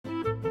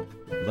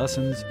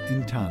Lessons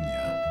in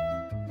Tanya.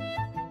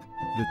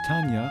 The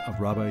Tanya of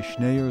Rabbi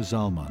Schneur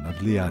Zalman of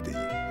Liadi,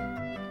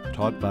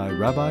 taught by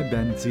Rabbi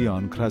Ben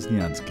Zion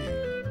Krasniansky.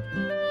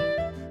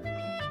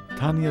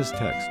 Tanya's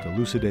text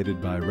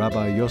elucidated by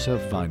Rabbi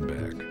Yosef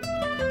Weinberg.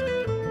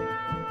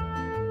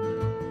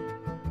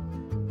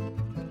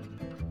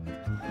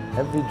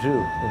 Every Jew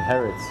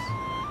inherits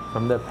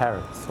from their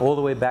parents, all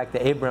the way back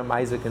to Abraham,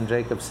 Isaac, and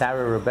Jacob,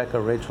 Sarah,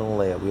 Rebecca, Rachel, and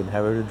Leah. We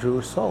inherit a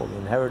Jewish soul. We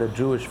inherit a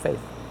Jewish faith.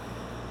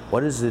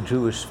 What is the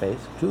Jewish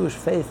faith? Jewish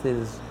faith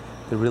is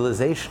the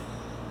realization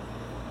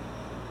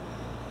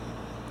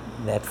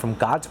that from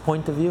God's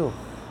point of view,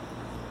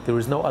 there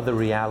is no other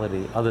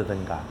reality other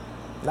than God.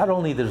 Not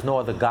only there's no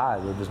other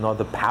God, but there's no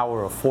other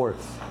power or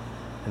force,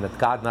 and that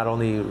God not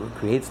only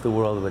creates the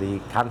world, but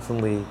He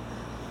constantly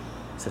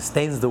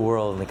sustains the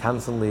world, and He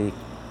constantly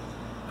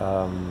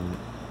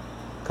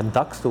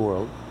conducts the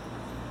world,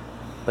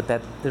 but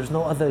that there's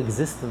no other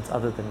existence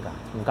other than God.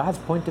 From God's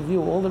point of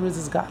view, all there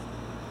is God.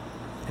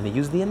 And He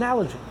used the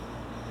analogy.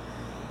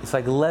 It's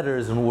like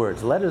letters and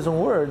words. Letters and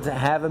words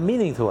have a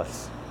meaning to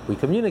us. We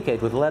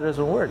communicate with letters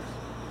and words.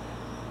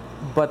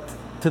 But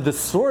to the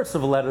source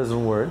of letters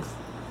and words,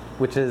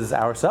 which is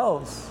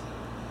ourselves,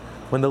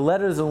 when the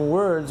letters and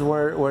words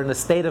were in a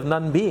state of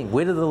non-being,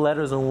 where do the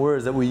letters and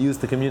words that we use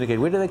to communicate,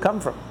 where do they come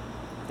from?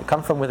 They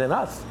come from within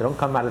us. They don't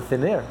come out of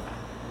thin air.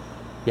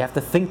 You have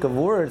to think of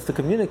words to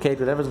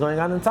communicate whatever's going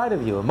on inside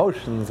of you,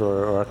 emotions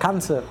or a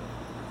concept.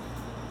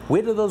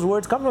 Where do those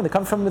words come from? They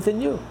come from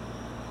within you.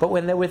 But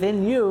when they're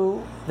within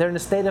you, they're in a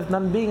state of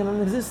non-being and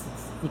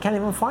non-existence. You can't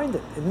even find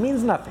it. It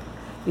means nothing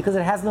because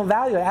it has no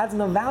value. It adds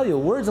no value.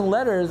 Words and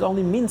letters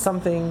only mean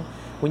something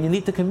when you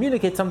need to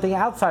communicate something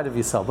outside of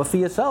yourself. But for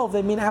yourself,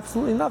 they mean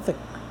absolutely nothing.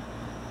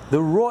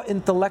 The raw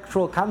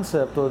intellectual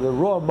concept or the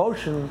raw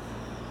emotion,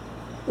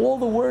 all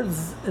the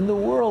words in the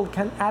world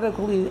can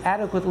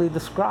adequately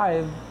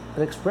describe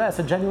and express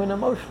a genuine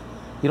emotion.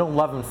 You don't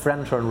love in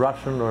French or in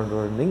Russian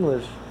or in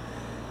English.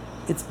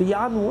 It's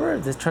beyond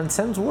words. It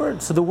transcends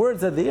words. So the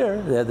words are there.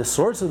 They're the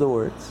source of the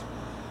words.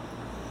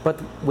 But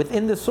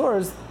within the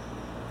source,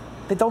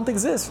 they don't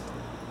exist.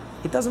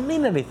 It doesn't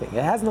mean anything.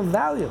 It has no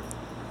value.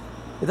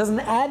 It doesn't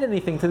add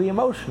anything to the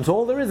emotion. So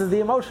all there is the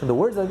emotion. The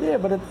words are there,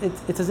 but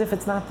it's as if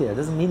it's not there. It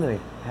doesn't mean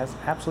anything. It has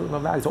absolutely no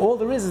value. So all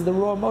there is the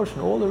raw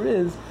emotion. All there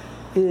is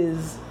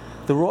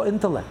the raw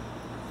intellect.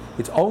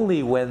 It's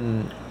only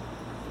when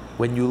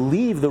you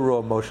leave the raw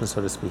emotion,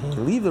 so to speak,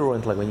 you leave the raw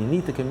intellect, when you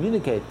need to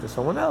communicate to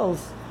someone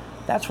else,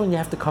 that's when you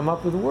have to come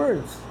up with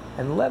words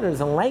and letters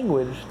and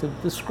language to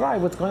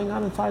describe what's going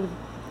on inside of you.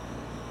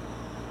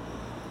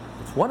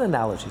 It's one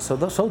analogy.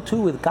 So too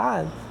with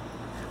God.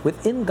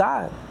 Within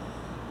God,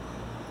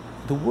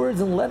 the words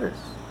and letters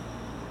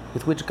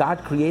with which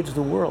God creates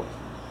the world,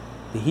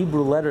 the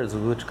Hebrew letters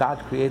with which God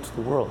creates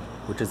the world,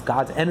 which is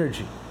God's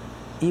energy.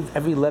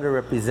 Every letter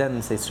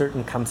represents a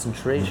certain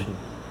concentration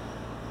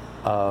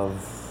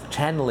of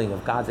channeling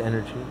of God's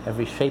energy.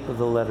 Every shape of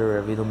the letter,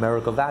 every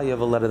numerical value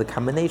of a letter, the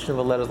combination of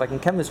a letter is like in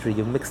chemistry.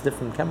 You mix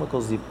different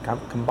chemicals, you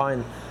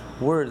combine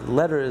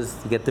letters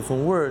to get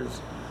different words.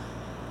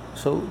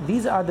 So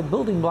these are the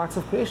building blocks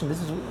of creation.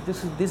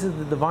 This is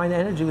the divine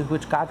energy with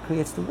which God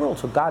creates the world.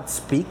 So God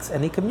speaks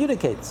and He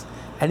communicates.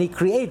 And He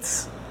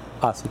creates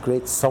us. He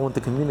creates someone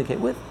to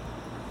communicate with.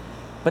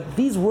 But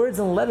these words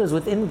and letters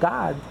within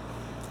God,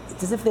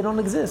 it's as if they don't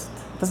exist.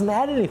 It doesn't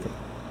add anything.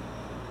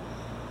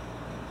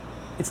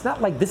 It's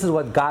not like this is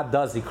what God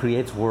does. He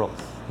creates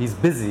worlds. He's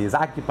busy, He's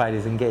occupied,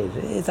 He's engaged.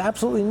 It's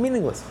absolutely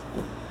meaningless.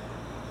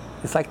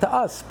 It's like to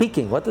us,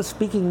 speaking. What does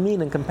speaking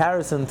mean in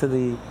comparison to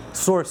the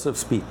source of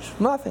speech?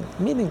 Nothing.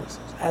 Meaningless.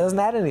 It doesn't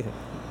add anything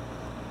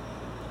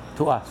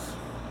to us.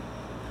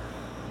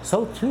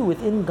 So too,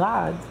 within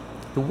God,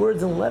 the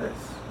words and letters,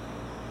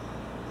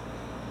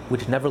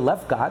 which never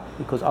left God,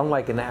 because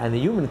unlike in the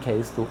human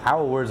case,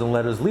 our words and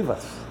letters leave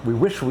us. We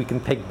wish we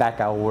can take back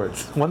our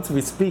words. Once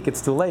we speak,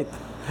 it's too late.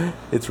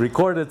 It's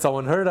recorded,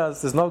 someone heard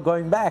us, there's no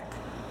going back.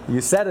 You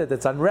said it,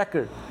 it's on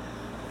record.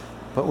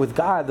 But with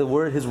God,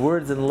 His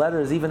words and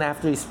letters, even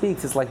after He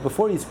speaks, it's like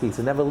before He speaks,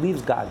 it never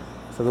leaves God.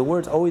 So the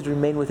words always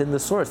remain within the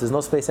source. There's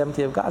no space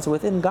empty of God. So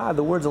within God,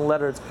 the words and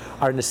letters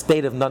are in a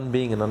state of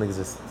non-being and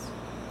non-existence.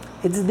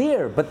 It's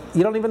there, but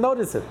you don't even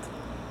notice it.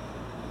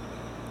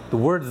 The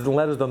words and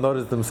letters don't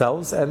notice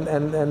themselves,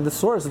 and the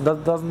source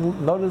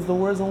doesn't notice the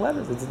words and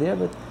letters. It's there,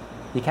 but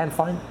you can't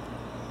find it.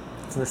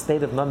 It's in a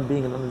state of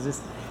non-being and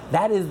non-existence.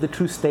 That is the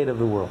true state of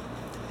the world.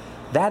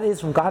 That is,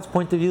 from God's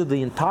point of view,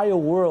 the entire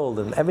world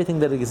and everything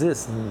that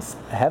exists in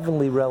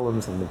heavenly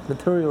realms and the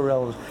material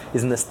realms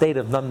is in a state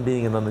of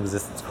non-being and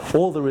non-existence.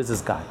 All there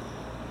is God.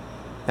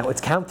 Now,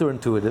 it's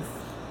counterintuitive.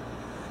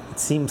 It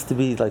seems to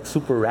be like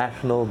super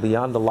rational,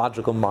 beyond the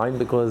logical mind,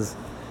 because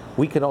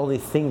we can only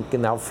think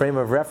in our frame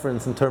of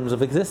reference in terms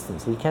of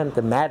existence. We can't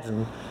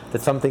imagine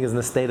that something is in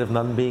a state of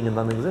non-being and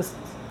non-existence.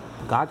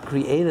 God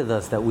created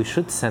us that we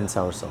should sense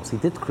ourselves. He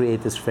did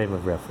create this frame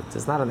of reference.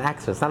 It's not an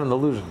accident, it's not an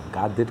illusion.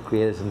 God did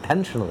create us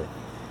intentionally.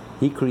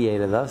 He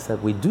created us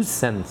that we do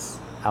sense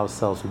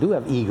ourselves. We do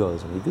have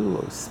egos, and we do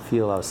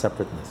feel our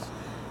separateness.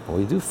 And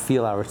we do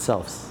feel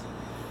ourselves.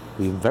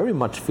 We very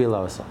much feel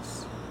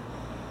ourselves.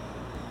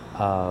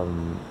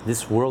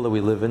 This world that we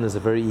live in is a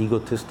very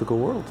egotistical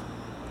world.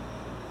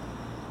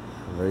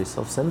 A very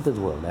self-centered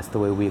world. That's the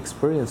way we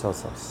experience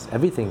ourselves.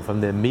 Everything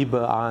from the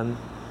amoeba on,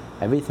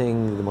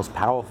 everything, the most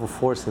powerful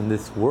force in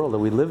this world that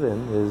we live in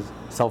is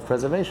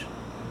self-preservation.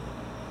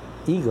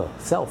 Ego,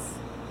 self.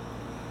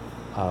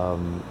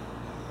 And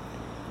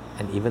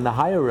even the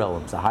higher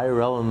realms,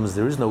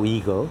 there is no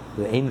ego.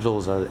 The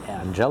angels are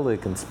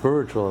angelic and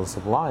spiritual and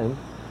sublime,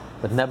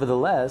 but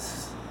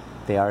nevertheless,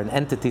 they are an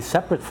entity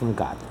separate from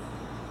God.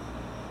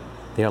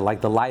 They are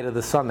like the light of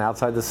the sun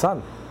outside the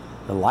sun.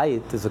 The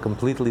light is a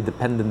completely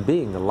dependent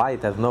being. The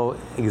light has no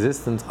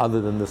existence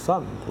other than the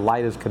sun. The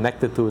light is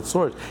connected to its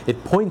source.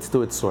 It points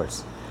to its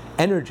source.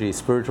 Energy,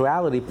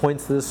 spirituality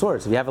points to the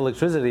source. If you have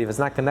electricity, if it's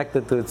not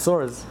connected to its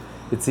source,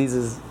 it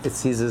ceases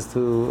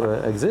to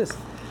exist.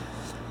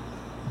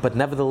 But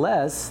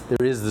nevertheless,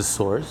 there is the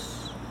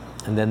source,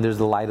 and then there's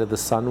the light of the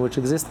sun which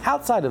exists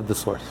outside of the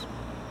source.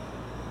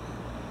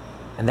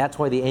 And that's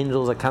why the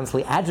angels are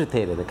constantly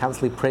agitated. They're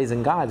constantly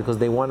praising God because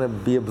they want to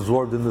be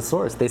absorbed in the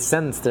source. They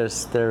sense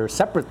their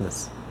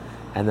separateness,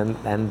 and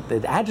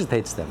it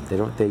agitates them.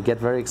 They get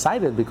very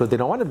excited because they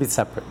don't want to be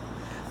separate.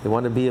 They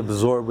want to be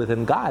absorbed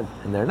within God,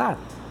 and they're not.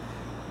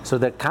 So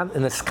they're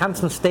in this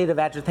constant state of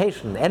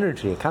agitation,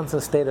 energy, a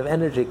constant state of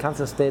energy, a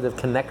constant state of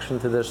connection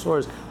to their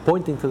source,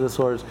 pointing to the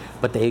source,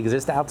 but they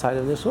exist outside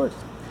of their source.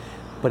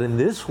 But in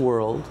this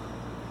world,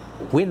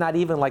 we're not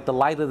even like the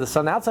light of the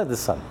sun outside the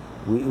sun.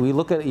 You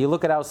look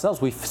at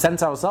ourselves, we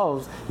sense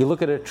ourselves, you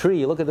look at a tree,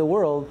 you look at the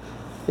world,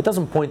 it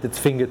doesn't point its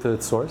finger to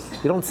its source.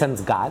 You don't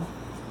sense God.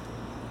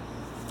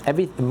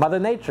 Mother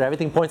Nature,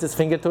 everything points its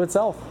finger to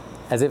itself,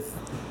 as if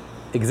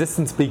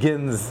existence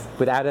begins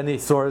without any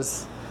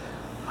source.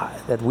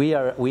 That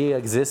we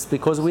exist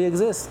because we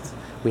exist.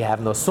 We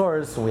have no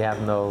source, we have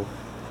no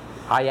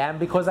I am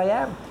because I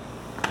am.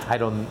 I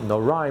don't no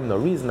rhyme, no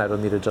reason, I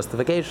don't need a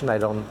justification, I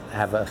don't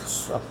have a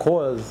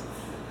cause,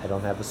 I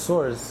don't have a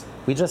source.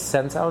 We just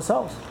sense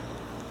ourselves.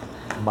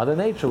 Mother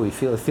Nature, it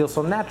feels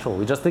so natural,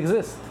 we just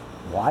exist.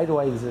 Why do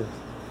I exist?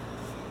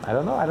 I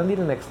don't know, I don't need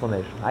an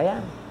explanation. I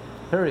am.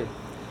 Period.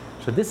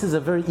 So this is a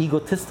very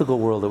egotistical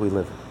world that we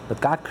live in. But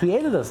God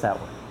created us that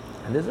way.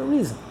 And there's a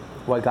reason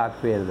why God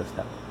created us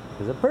that way.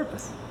 There's a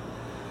purpose.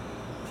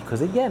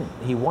 Because again,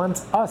 He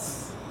wants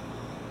us,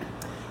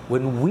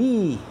 when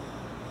we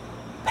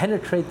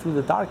penetrate through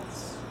the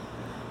darkness,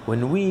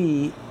 when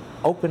we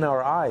open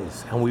our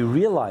eyes and we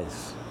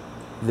realize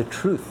the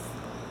truth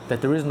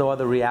that there is no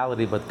other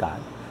reality but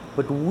God,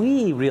 but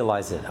we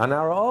realize it on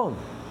our own,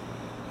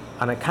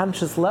 on a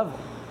conscious level,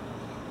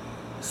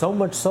 so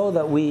much so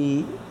that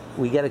we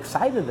get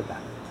excited about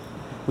it.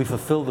 We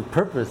fulfill the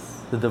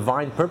purpose, the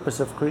divine purpose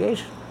of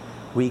creation.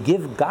 We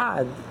give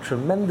God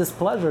tremendous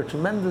pleasure,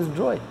 tremendous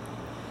joy.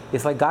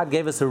 It's like God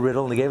gave us a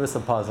riddle and He gave us a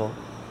puzzle.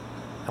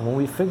 And when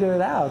we figure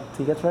it out,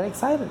 He gets very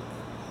excited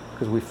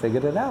because we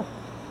figured it out.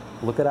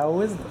 Look at our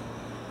wisdom.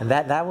 And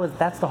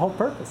that's the whole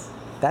purpose.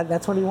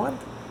 That's what He wanted.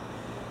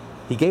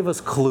 He gave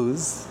us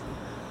clues,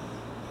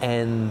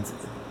 and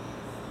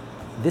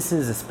this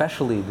is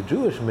especially the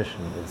Jewish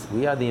mission.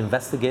 We are the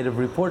investigative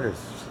reporters.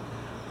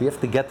 We have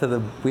to get to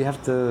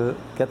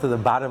the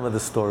bottom of the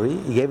story.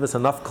 He gave us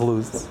enough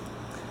clues.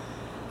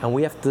 And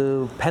we have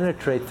to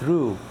penetrate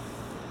through,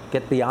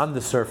 get beyond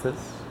the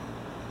surface,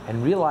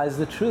 and realize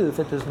the truth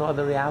that there's no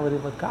other reality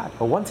but God.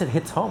 But once it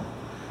hits home,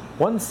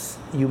 once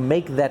you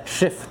make that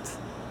shift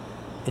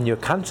in your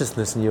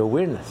consciousness and your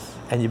awareness,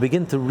 and you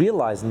begin to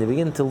realize and you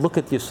begin to look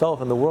at yourself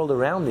and the world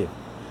around you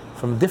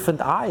from different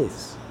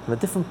eyes, from a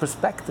different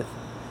perspective,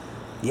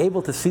 you're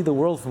able to see the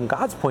world from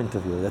God's point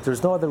of view, that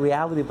there's no other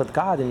reality but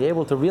God, and you're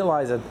able to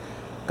realize that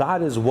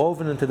God is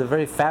woven into the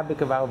very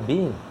fabric of our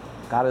being.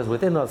 God is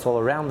within us, all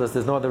around us.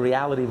 There's no other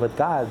reality but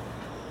God.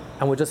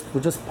 And we're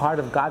just part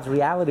of God's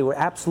reality. We're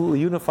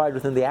absolutely unified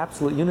within the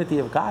absolute unity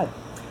of God.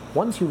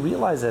 Once you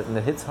realize it and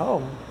it hits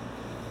home,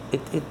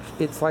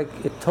 it's like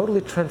it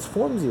totally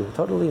transforms you,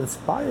 totally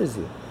inspires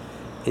you.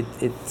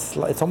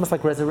 It's almost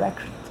like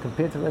resurrection. It's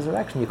compared to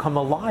resurrection. You come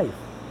alive.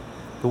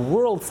 The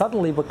world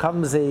suddenly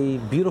becomes a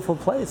beautiful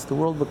place. The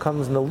world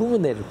becomes an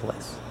illuminated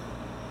place.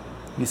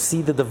 You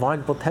see the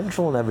divine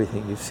potential in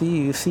everything. You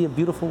see a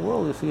beautiful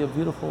world. You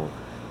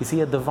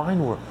see a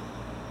divine world.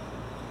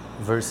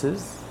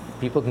 Versus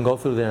people can go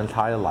through their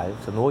entire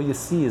lives and all you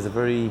see is a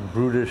very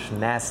brutish,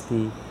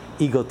 nasty,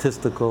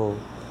 egotistical,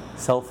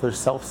 selfish,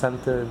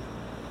 self-centered,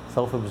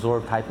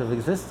 self-absorbed type of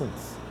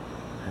existence.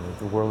 And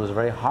the world is a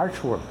very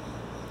harsh world.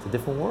 It's a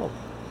different world.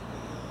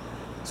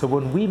 So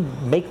when we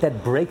make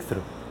that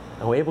breakthrough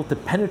and we're able to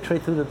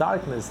penetrate through the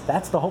darkness,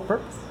 that's the whole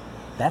purpose.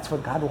 That's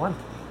what God wants.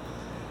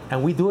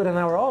 And we do it on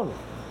our own,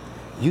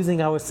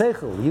 using our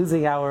seichel,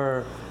 using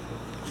our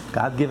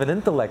God-given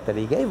intellect that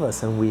He gave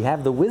us, and we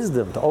have the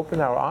wisdom to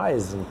open our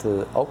eyes and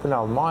to open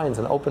our minds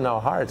and open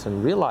our hearts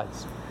and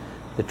realize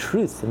the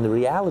truth and the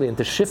reality and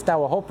to shift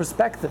our whole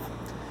perspective.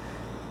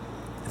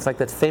 It's like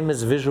that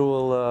famous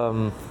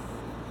visual,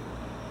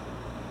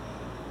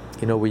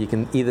 where you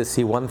can either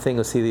see one thing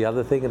or see the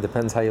other thing. It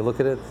depends how you look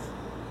at it.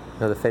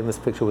 know the famous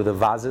picture with the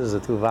vases, the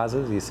two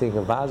vases? You're seeing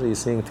a vase, or you're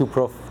seeing two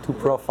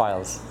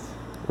profiles.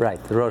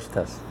 Right, the Rosh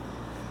test.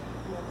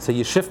 So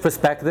you shift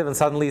perspective and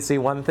suddenly you see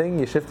one thing.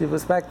 You shift your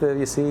perspective,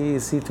 you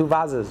see two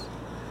vases.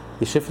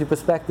 You shift your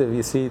perspective,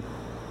 you see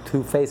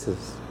two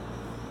faces.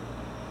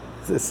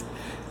 It's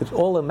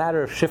all a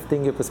matter of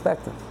shifting your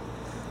perspective.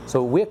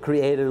 So we're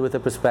created with a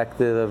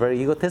perspective, a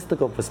very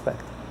egotistical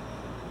perspective.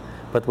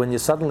 But when you're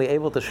suddenly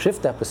able to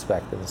shift that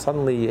perspective, and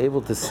suddenly you're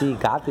able to see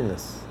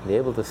godliness, you're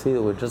able to see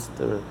that we're just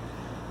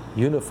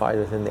unified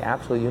within the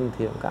absolute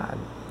unity of God,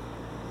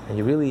 and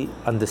you really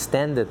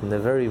understand it in a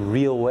very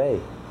real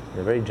way, in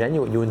a very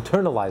genuine, you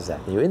internalize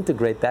that, and you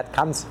integrate that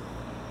concept,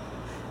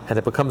 and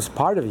it becomes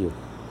part of you,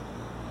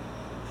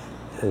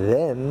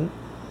 then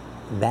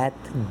that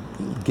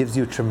gives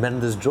you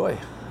tremendous joy,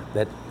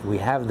 that we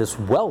have this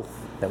wealth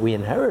that we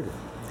inherited,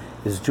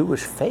 this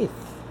Jewish faith,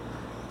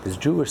 this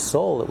Jewish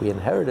soul that we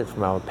inherited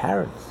from our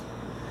parents,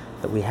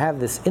 that we have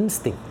this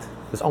instinct,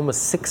 this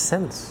almost sixth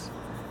sense.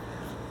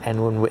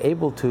 And when we're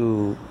able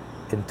to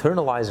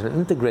internalize and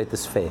integrate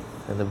this faith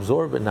and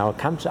absorb it now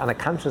on a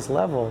conscious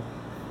level,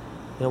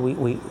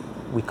 we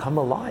come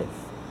alive.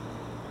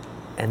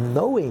 And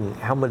knowing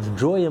how much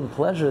joy and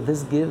pleasure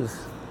this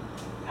gives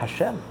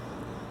Hashem,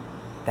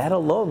 that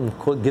alone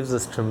gives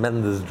us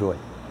tremendous joy.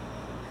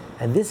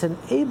 And this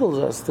enables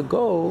us to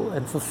go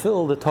and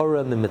fulfill the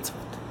Torah and the mitzvot.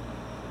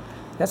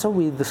 That's what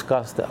we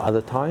discussed the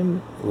other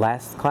time,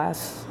 last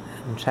class,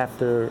 in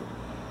chapter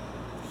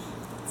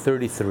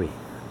 33.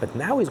 But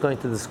now he's going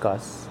to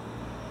discuss,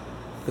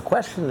 the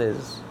question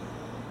is,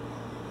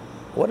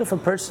 what if a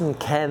person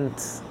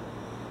can't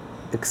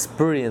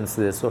experience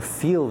this or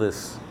feel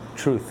this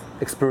truth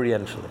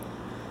experientially?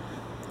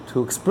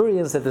 To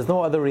experience that there's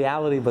no other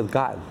reality but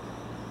God.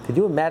 Could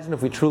you imagine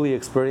if we truly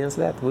experienced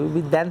that? We would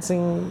be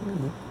dancing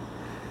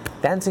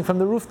from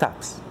the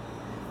rooftops.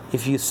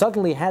 If you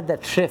suddenly had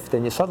that shift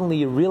and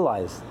you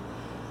realized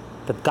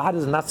that God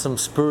is not some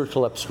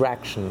spiritual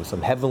abstraction,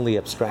 some heavenly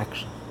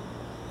abstraction,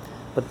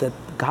 but that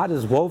God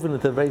is woven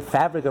into the very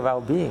fabric of our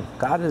being.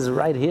 God is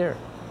right here.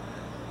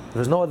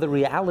 There's no other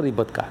reality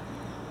but God.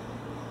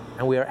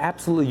 And we are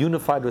absolutely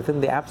unified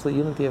within the absolute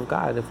unity of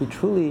God. If we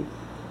truly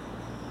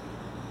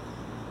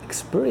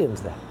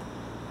experience that,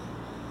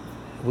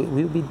 we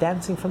would be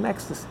dancing from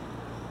ecstasy.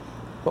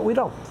 But we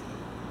don't.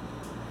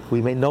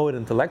 We may know it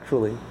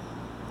intellectually,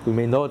 we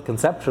may know it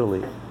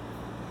conceptually,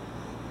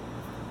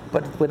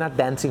 but we're not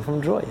dancing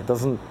from joy. It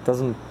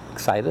doesn't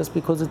excite us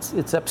because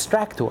it's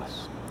abstract to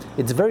us.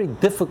 It's very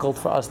difficult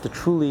for us to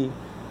truly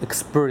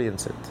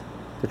experience it,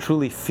 to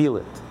truly feel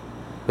it,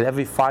 with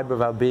every fiber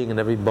of our being and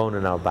every bone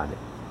in our body.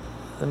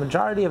 The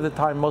majority of the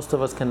time, most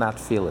of us cannot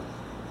feel it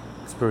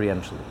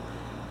experientially,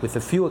 with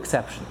a few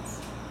exceptions,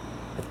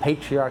 the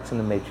patriarchs and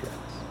the matriarchs.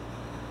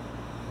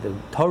 The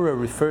Torah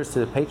refers to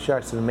the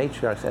patriarchs and the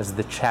matriarchs as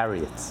the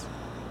chariots.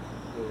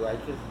 The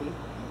righteous people?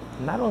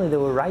 Not only they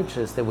were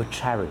righteous, they were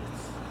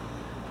chariots.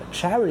 A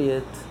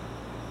chariot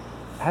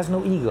has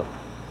no ego.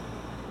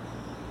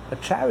 A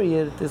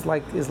chariot is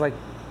like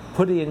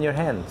putty in your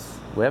hands.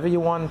 Wherever you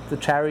want the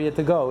chariot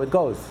to go, it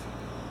goes.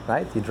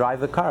 Right? You drive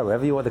the car.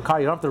 Wherever you want the car,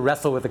 you don't have to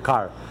wrestle with the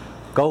car.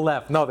 Go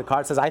left. No, the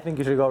car says, I think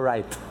you should go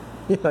right.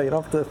 You don't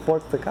have to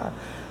force the car.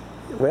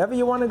 Wherever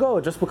you want to go,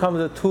 it just becomes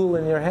a tool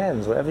in your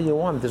hands. Wherever you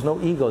want. There's no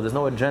ego. There's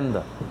no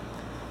agenda.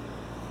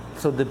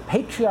 So the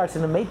patriarchs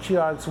and the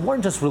matriarchs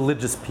weren't just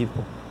religious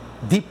people,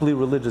 deeply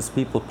religious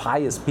people,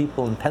 pious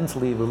people,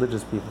 intensely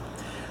religious people.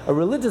 A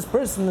religious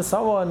person is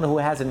someone who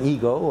has an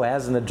ego, who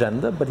has an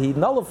agenda, but he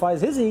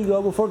nullifies his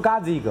ego before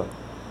God's ego,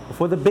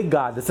 before the big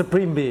God, the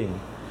supreme being.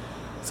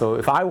 So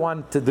if I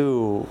want to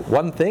do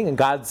one thing and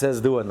God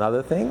says do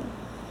another thing,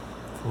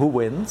 who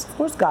wins? Of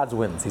course God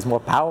wins. He's more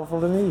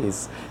powerful than me. He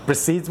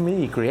precedes me.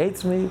 He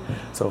creates me.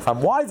 So if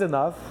I'm wise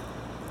enough,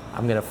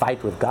 I'm going to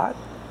fight with God.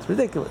 It's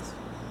ridiculous.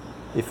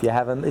 If you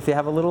have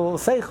a little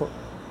seichel.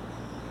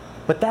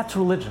 But that's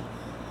religion.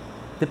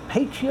 The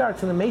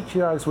patriarchs and the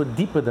matriarchs were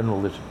deeper than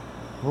religion.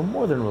 They were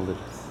more than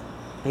religious.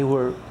 They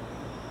were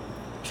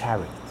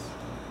chariots.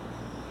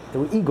 They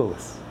were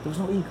egoless. There was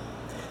no ego.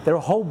 Their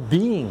whole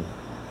being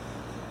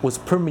was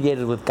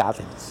permeated with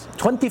godliness.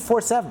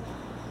 24/7.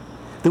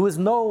 There was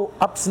no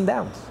ups and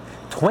downs.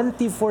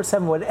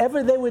 24/7,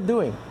 whatever they were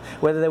doing,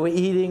 whether they were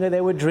eating or they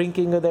were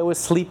drinking or they were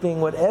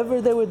sleeping, whatever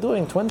they were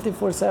doing,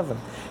 24/7,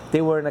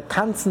 they were in a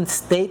constant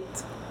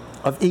state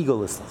of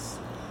egolessness.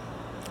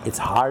 It's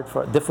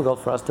difficult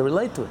for us to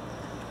relate to it,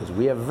 because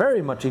we are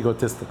very much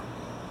egotistical.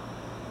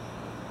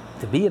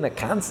 To be in a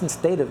constant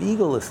state of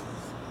egolessness,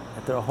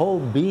 that their whole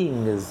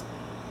being is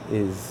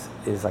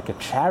like a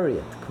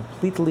chariot,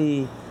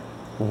 completely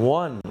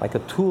one, like a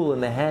tool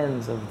in the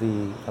hands of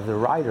the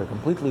rider,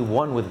 completely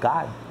one with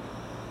God,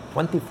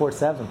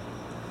 24/7,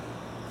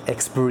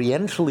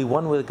 experientially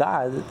one with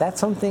God. That's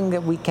something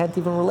that we can't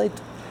even relate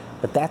to,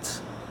 but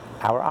that's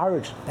our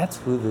origin. That's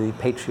who the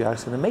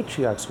patriarchs and the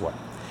matriarchs were.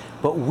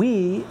 But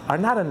we are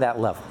not on that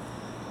level.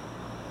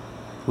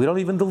 We don't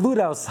even delude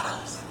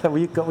ourselves that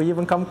we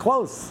even come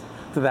close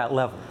to that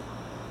level.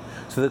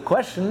 So the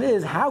question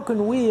is, how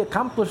can we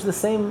accomplish the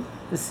same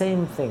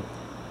thing?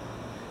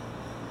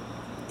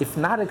 If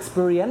not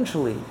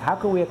experientially, how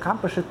can we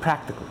accomplish it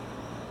practically?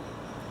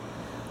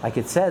 Like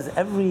it says,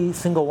 every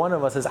single one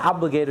of us is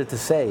obligated to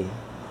say,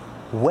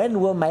 when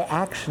will my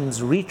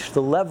actions reach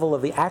the level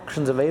of the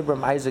actions of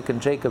Abraham, Isaac,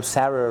 and Jacob,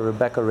 Sarah,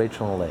 Rebecca,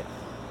 Rachel, and Leah?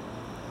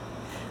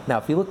 Now,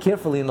 if you look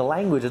carefully in the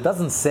language, it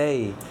doesn't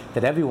say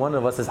that every one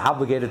of us is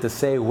obligated to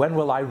say, when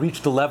will I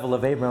reach the level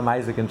of Abraham,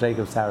 Isaac, and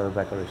Jacob, Sarah,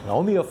 Rebecca, Rachel?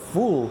 Only a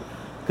fool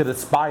could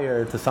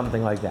aspire to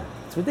something like that.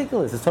 It's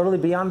ridiculous. It's totally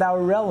beyond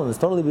our realm. It's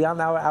totally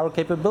beyond our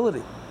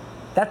capability.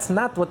 That's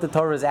not what the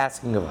Torah is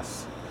asking of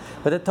us.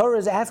 But the Torah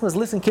is asking us,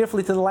 listen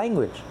carefully to the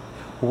language.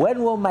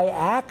 When will my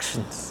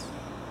actions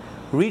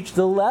reach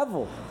the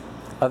level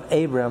of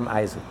Abraham,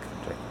 Isaac,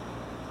 Jacob?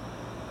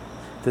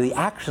 To the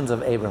actions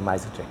of Abraham,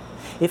 Isaac, Jacob.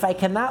 If I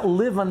cannot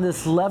live on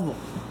this level,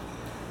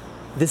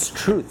 this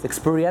truth,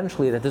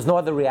 experientially, that there's no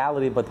other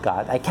reality but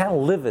God, I can't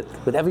live it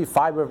with every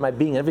fiber of my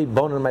being, every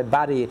bone in my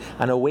body,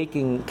 an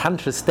awaking,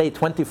 conscious state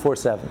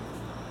 24/7.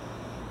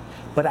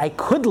 But I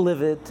could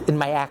live it in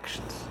my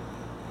actions.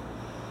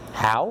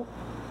 How?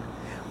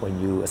 When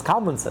you, as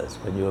Kalman says,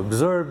 when you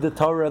observe the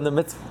Torah and the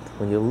mitzvot,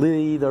 when you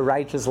lead a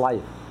righteous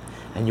life,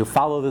 and you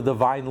follow the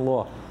divine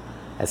law,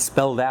 as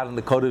spelled out in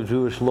the Code of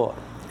Jewish Law,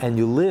 and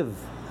you live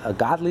a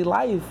godly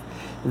life,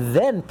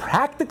 then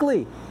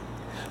practically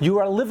you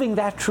are living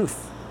that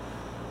truth.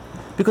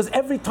 Because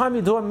every time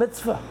you do a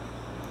mitzvah,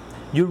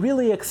 you're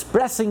really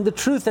expressing the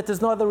truth that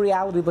there's no other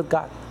reality but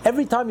God.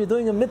 Every time you're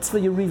doing a mitzvah,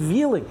 you're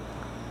revealing.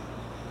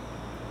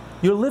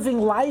 You're living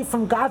life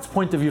from God's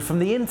point of view, from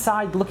the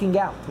inside looking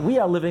out. We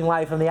are living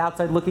life from the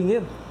outside looking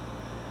in.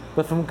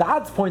 But from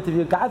God's point of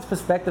view, God's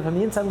perspective, from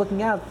the inside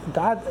looking out,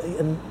 God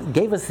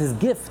gave us His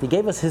gift. He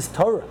gave us His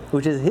Torah,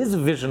 which is His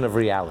vision of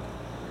reality.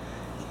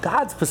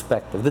 God's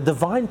perspective, the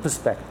divine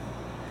perspective.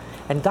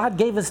 And God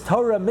gave us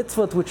Torah,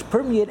 mitzvot, which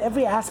permeate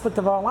every aspect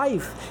of our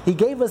life. He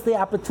gave us the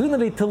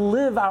opportunity to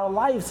live our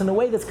lives in a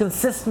way that's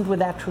consistent with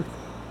that truth.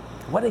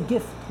 What a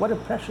gift, what a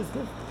precious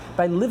gift.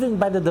 By living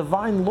by the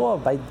divine law,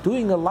 by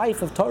doing a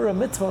life of Torah,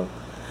 mitzvah,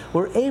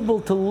 we're able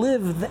to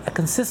live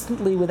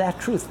consistently with that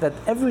truth, that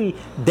every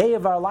day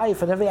of our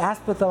life and every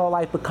aspect of our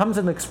life becomes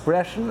an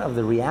expression of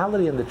the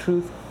reality and the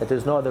truth that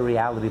there's no other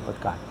reality but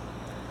God.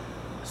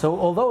 So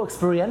although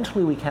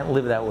experientially we can't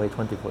live that way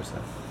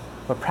 24/7,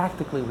 but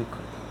practically we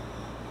could.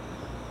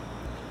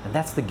 And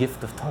that's the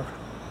gift of Torah.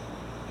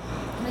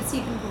 And it's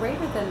even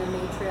greater than the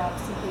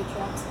matriarchs and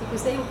patriarchs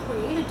because they were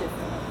created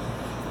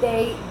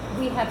differently.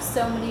 We have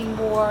so many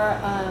more,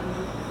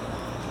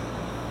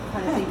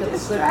 trying to think of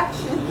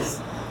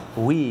distractions.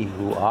 We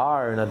who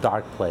are in a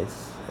dark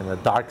place, in a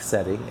dark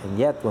setting, and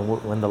yet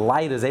when the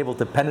light is able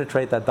to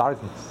penetrate that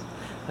darkness,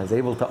 and is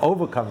able to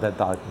overcome that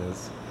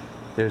darkness,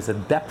 there's a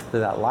depth to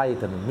that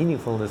light and a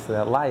meaningfulness to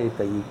that light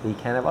that you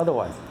can't have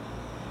otherwise.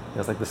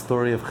 It's like the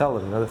story of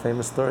Chelm, the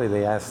famous story.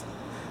 They asked,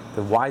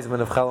 the wise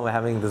men of Chelm were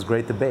having this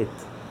great debate.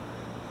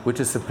 Which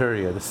is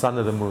superior, the sun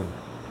or the moon?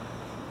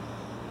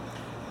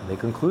 And they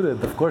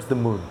concluded, of course, the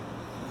moon.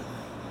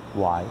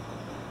 Why?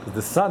 Because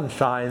the sun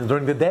shines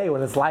during the day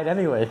when it's light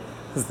anyway.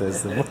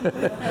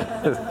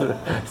 The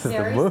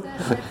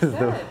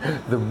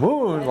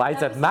moon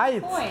lights at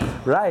night.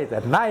 Right,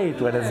 at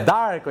night when it's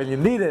dark, when you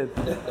need it.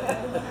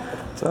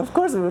 So of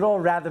course we would all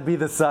rather be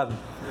the sun.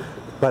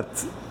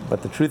 But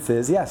the truth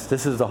is, yes,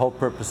 this is the whole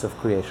purpose of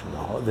creation.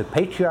 The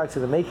patriarchs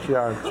and the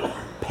matriarchs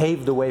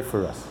paved the way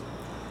for us.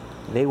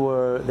 They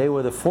were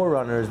the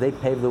forerunners, they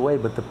paved the way,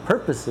 but the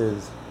purpose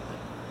is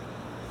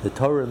the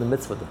Torah and the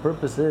mitzvah. The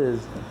purpose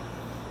is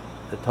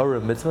the Torah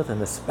and mitzvah,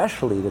 and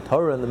especially the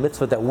Torah and the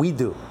mitzvah that we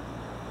do,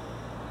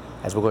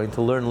 as we're going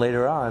to learn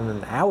later on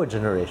in our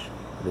generation,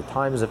 the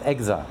times of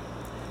exile.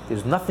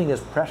 There's nothing as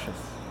precious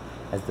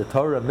as the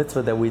Torah and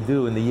mitzvah that we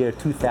do in the year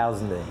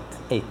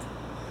 2008.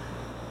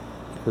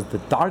 Because the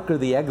darker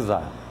the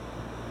exile,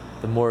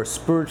 the more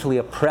spiritually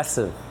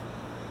oppressive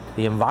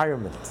the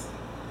environment.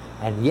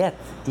 And yet,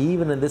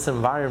 even in this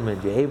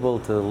environment, you're able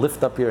to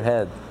lift up your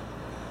head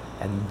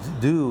and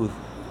do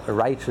a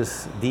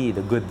righteous deed,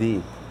 a good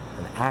deed,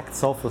 and act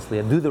selflessly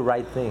and do the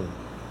right thing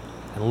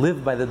and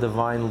live by the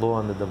divine law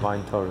and the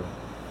divine Torah.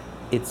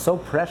 It's so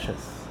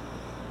precious.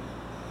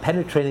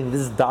 Penetrating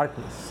this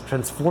darkness,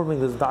 transforming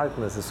this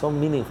darkness is so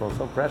meaningful,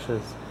 so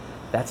precious.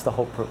 That's the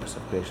whole purpose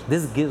of creation.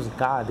 This gives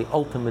God the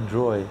ultimate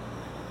joy,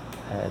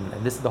 and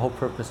this is the whole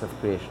purpose of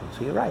creation.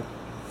 So you're right.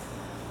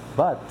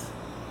 But,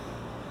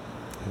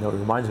 it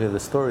reminds me of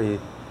the story.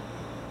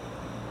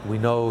 We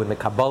know in the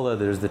Kabbalah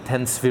there's the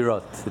 10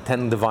 Sfirot, the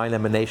 10 divine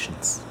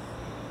emanations.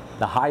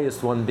 The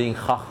highest one being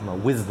Chachma,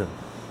 wisdom,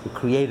 the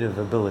creative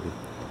ability.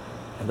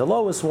 And the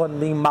lowest one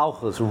being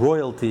Malchus,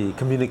 royalty,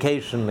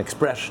 communication,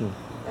 expression.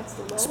 That's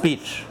the lowest?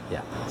 Speech,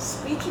 yeah.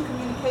 Speech and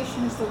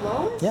communication is the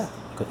lowest? Yeah,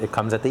 it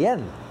comes at the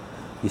end.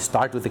 You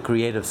start with the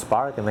creative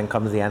spark, and then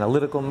comes the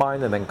analytical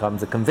mind, and then comes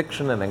the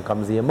conviction, and then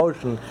comes the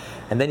emotion,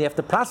 and then you have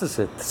to process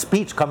it.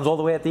 Speech comes all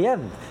the way at the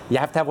end. You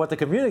have to have what to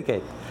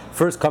communicate.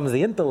 First comes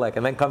the intellect,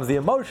 and then comes the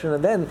emotion,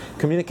 and then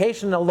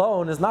communication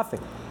alone is nothing.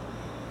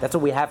 That's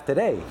what we have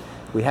today.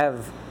 We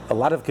have a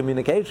lot of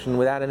communication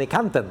without any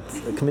content.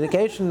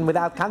 Communication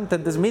without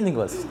content is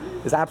meaningless.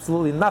 It's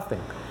absolutely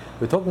nothing.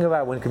 We're talking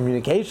about when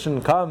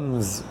communication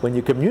comes, when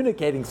you're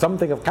communicating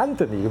something of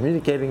content, you're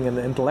communicating an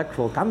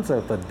intellectual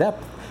concept, a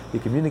depth,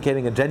 you're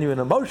communicating a genuine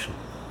emotion.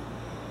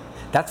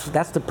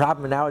 That's the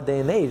problem in our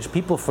day and age.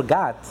 People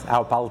forgot,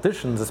 our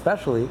politicians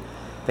especially,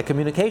 that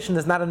communication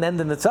is not an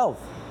end in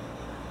itself.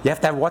 You have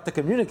to have what to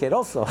communicate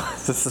also.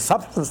 It's the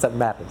substance that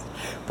matters.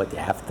 But you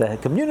have to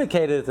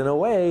communicate it in a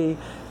way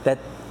that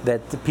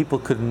people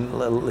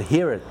couldn't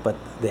hear it. But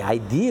the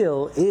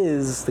ideal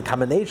is the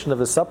combination of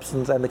the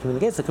substance and the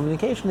communication. So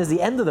communication is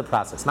the end of the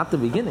process, not the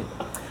beginning.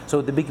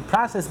 So the big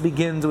process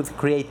begins with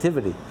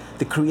creativity,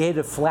 the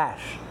creative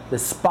flash, the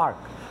spark,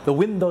 the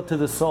window to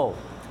the soul,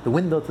 the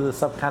window to the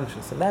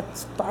subconscious. And that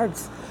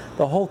starts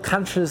the whole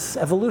conscious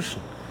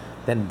evolution.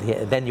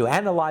 Then you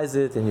analyze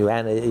it, and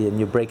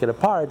you break it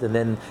apart, and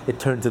then it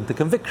turns into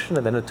conviction,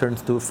 and then it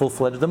turns to a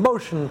full-fledged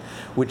emotion,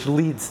 which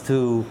leads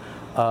to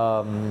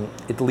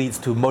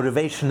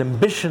motivation,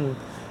 ambition,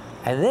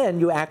 and then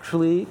you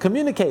actually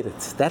communicate it.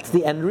 That's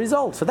the end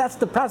result. So that's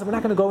the process. We're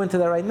not going to go into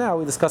that right now.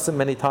 We discussed it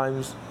many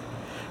times,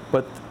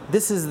 but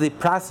this is the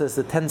process,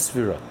 the 10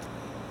 Sfirot.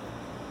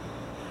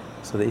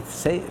 So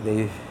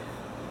they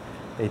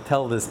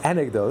tell this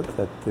anecdote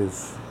that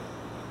this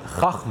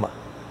Chachma,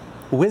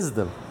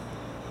 wisdom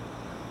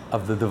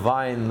of the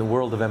divine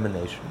world of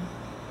emanation,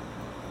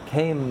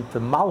 came to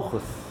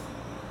Malchus,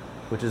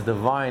 which is the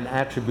divine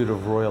attribute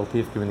of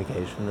royalty of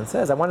communication, and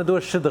says, I want to do a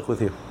shidduch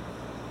with you.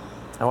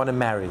 I want to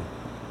marry you.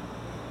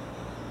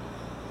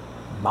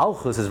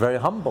 Malchus is very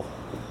humble.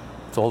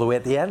 It's all the way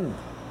at the end.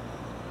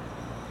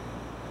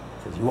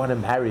 He says, you want to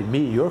marry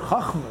me? You're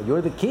Chachma,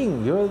 you're the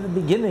king, you're the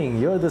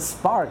beginning, you're the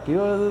spark,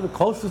 you're the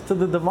closest to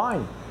the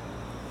divine.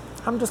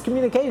 I'm just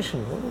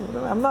communication.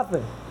 I'm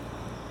nothing.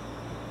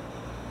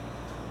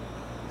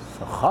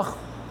 So Chachma,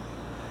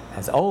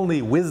 as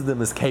only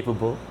wisdom is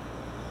capable,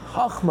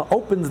 Chachma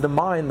opens the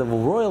mind of a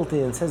royalty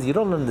and says, you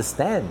don't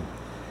understand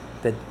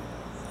that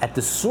at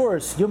the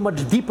source you're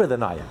much deeper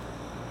than I am.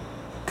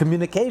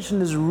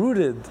 Communication is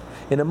rooted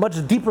in a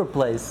much deeper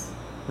place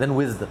than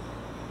wisdom.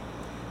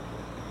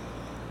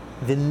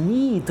 The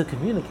need to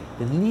communicate,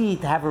 the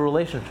need to have a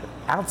relationship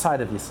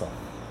outside of yourself,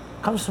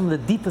 comes from the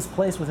deepest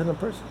place within a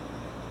person.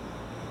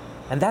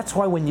 And that's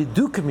why when you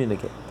do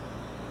communicate,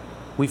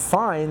 we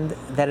find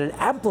that it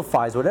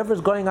amplifies whatever is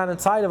going on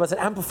inside of us, it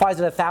amplifies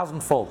it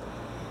 1,000-fold.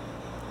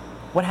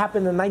 What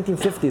happened in the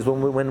 1950s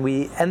when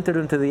we entered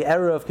into the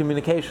era of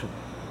communication?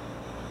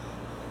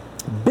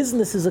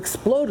 Businesses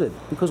exploded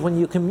because when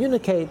you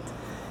communicate,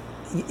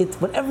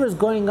 whatever is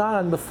going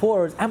on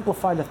before is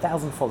amplified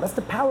 1,000-fold. That's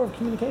the power of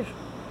communication.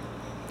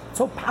 It's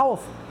so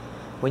powerful.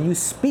 When you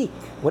speak,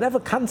 whatever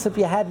concept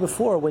you had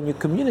before, when you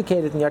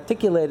communicate it and you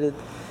articulate it,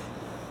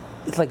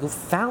 it's like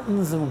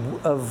fountains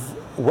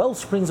of well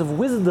springs of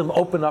wisdom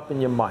open up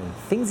in your mind.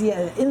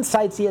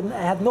 Insights you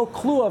had no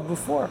clue of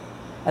before.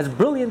 As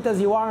brilliant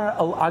as you are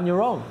on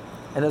your own,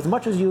 and as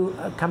much as you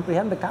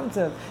comprehend the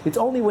concept, it's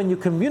only when you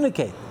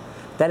communicate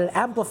that it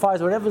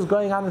amplifies whatever's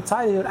going on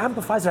inside of you. It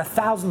amplifies it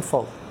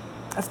 1,000-fold.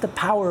 That's the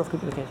power of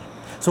communication.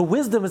 So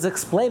wisdom is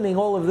explaining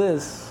all of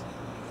this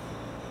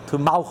to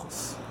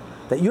Malchus,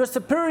 that you're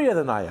superior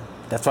than I am.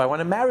 That's why I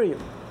want to marry you.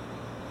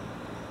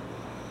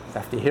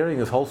 After hearing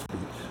his whole speech,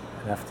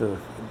 and after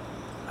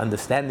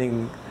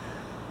understanding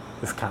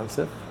this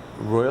concept,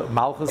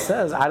 Malchus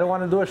says, I don't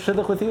want to do a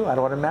shidduch with you. I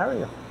don't want to marry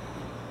you.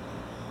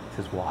 He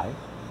says, why?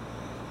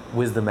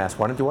 Wisdom asks,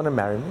 why don't you want to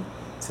marry me?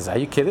 He says, are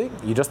you kidding?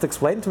 You just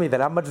explained to me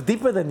that I'm much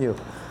deeper than you.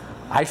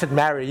 I should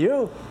marry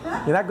you.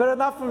 You're not good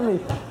enough for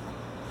me.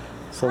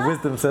 So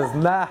wisdom says,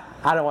 nah,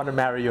 I don't want to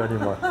marry you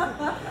anymore.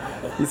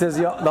 He says,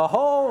 the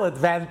whole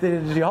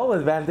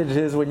advantage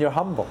is when you're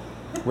humble.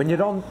 When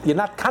you're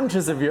not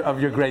conscious of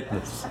your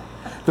greatness.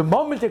 The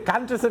moment you're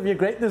conscious of your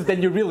greatness,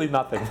 then you're really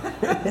nothing.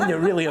 Then you're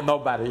really a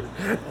nobody.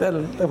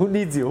 Then who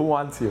needs you? Who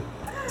wants you?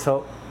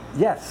 So,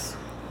 yes,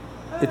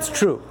 it's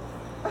true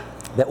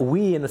that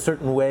we, in a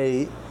certain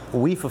way,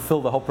 we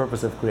fulfill the whole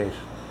purpose of creation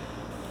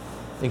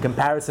in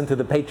comparison to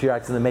the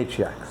patriarchs and the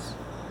matriarchs.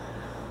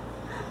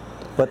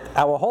 But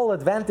our whole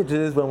advantage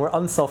is when we're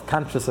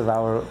unself-conscious of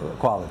our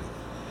quality.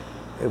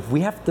 If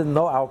we have to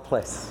know our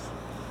place.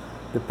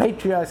 The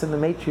patriarchs and the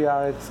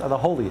matriarchs are the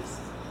holiest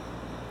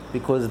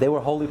because they were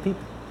holy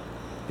people.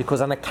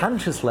 Because on a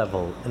conscious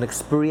level, an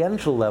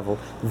experiential level,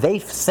 they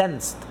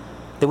sensed,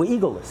 they were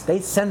egoless. They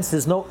sensed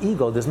there's no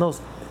ego, there's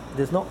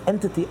no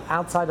entity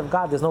outside of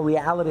God, there's no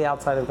reality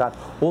outside of God.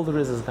 All there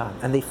is God.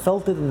 And they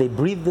felt it and they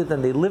breathed it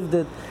and they lived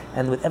it,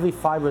 and with every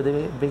fiber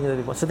they bring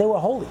it. So they were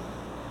holy.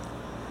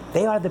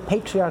 They are the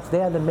patriarchs,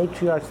 they are the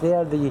matriarchs, they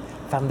are the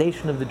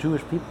foundation of the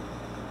Jewish people.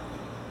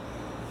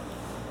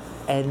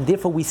 And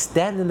therefore we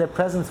stand in their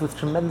presence with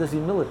tremendous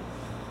humility.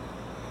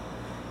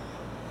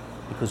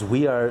 Because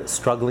we are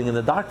struggling in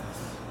the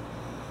darkness.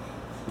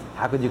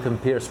 How could you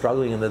compare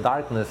struggling in the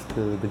darkness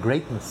to the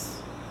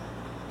greatness?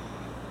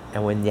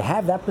 And when you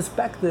have that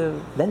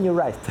perspective, then you're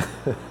right.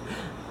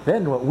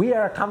 Then what we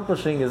are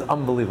accomplishing is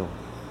unbelievable.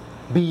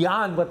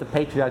 beyond what the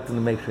patriarchs and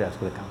the matriarchs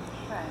could accomplish.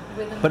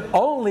 Right. But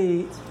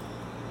only,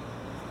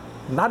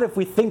 not if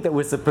we think that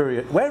we're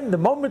superior. When the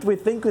moment we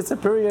think we're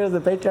superior to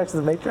the patriarchs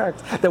and the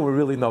matriarchs, then we're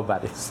really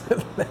nobodies.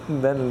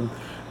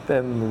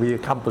 then we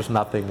accomplish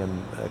nothing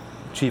and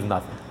achieve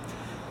nothing.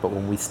 But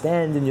when we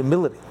stand in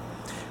humility,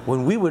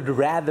 when we would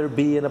rather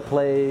be in a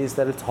place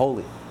that it's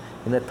holy,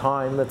 in a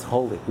time that's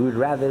holy, we would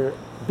rather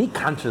be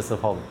conscious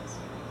of holiness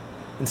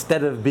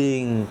instead of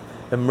being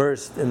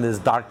immersed in this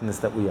darkness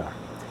that we are.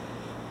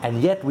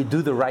 And yet we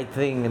do the right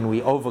thing and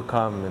we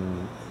overcome,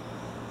 and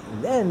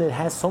then it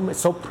has so much,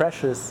 so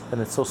precious,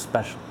 and it's so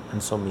special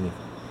and so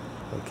meaningful.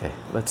 Okay,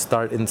 let's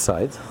start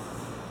inside.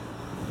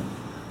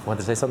 Want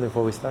to say something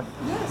before we start?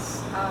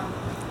 Yes.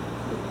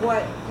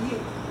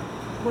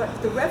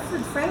 What the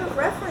frame of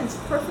reference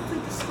perfectly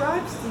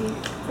describes the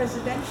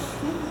presidential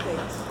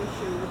candidates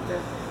issue with the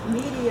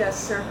media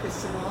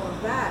circus and all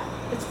of that.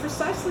 It's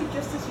precisely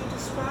just as you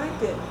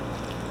described it,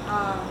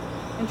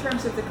 in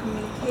terms of the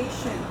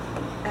communication,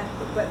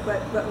 but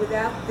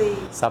without the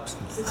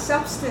Substance.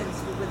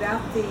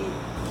 without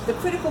the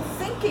critical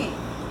thinking,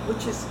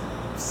 which is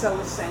so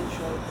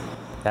essential.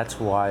 That's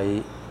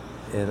why,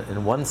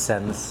 in one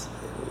sense,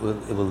 we're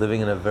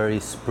living in a very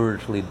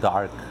spiritually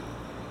dark,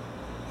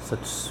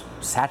 such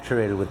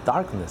saturated with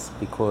darkness,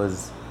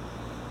 because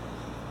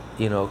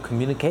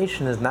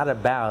communication is not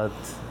about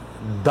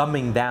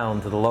dumbing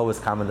down to the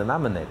lowest common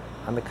denominator.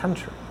 On the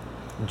contrary,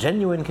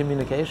 genuine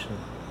communication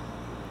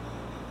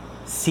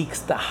seeks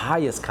the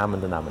highest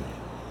common denominator.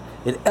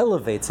 It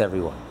elevates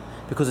everyone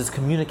because it's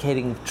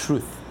communicating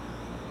truth.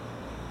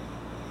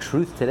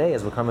 Truth today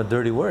has become a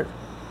dirty word.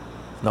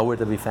 It's nowhere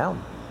to be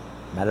found.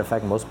 Matter of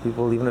fact, most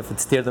people, even if it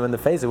stared them in the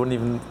face, they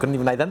couldn't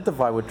even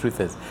identify what truth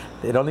is.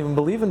 They don't even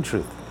believe in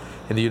truth.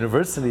 In the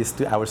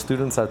universities, our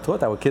students are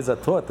taught, our kids are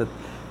taught that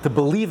to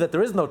believe that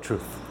there is no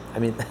truth. I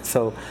mean,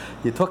 so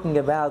you're talking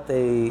about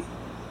a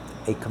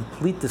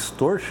complete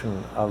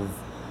distortion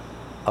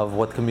of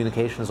what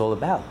communication is all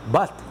about.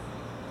 But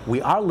we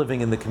are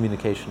living in the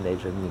communication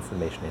age and the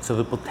information age. So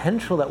the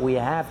potential that we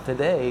have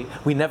today,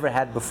 we never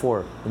had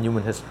before in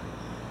human history.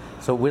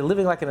 So we're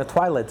living like in a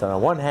twilight zone.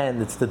 On one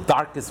hand, it's the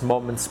darkest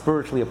moment,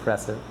 spiritually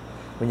oppressive,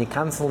 when you're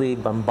constantly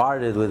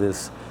bombarded with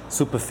this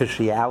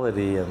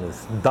superficiality and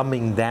this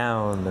dumbing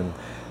down and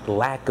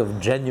lack of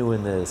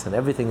genuineness, and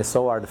everything is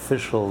so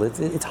artificial.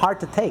 It's hard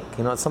to take.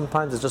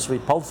 Sometimes it's just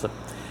repulsive.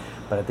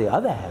 But on the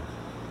other hand,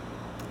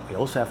 we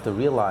also have to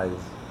realize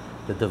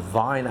the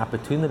divine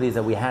opportunities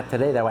that we had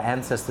today that our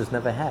ancestors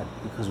never had,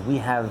 because we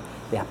have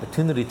the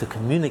opportunity to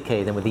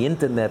communicate, and with the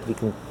internet we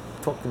can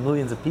talk to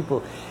millions of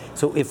people.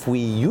 So if we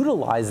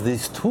utilize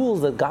these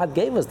tools that God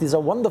gave us, these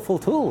are wonderful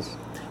tools.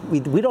 We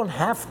don't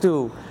have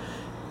to,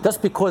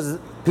 just because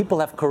people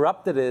have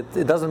corrupted it,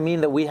 it doesn't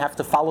mean that we have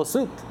to follow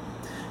suit.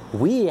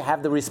 We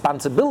have the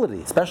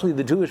responsibility, especially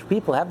the Jewish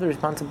people have the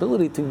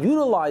responsibility to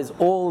utilize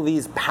all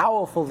these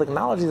powerful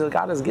technologies that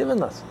God has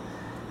given us.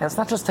 And it's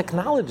not just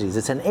technologies,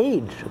 it's an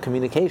age, a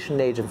communication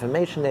age,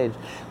 information age.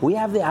 We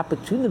have the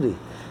opportunity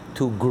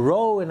to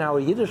grow in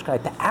our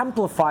Yiddishkeit, to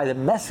amplify the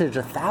message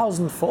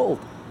 1,000-fold,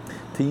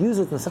 to use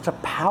it in such a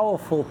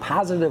powerful,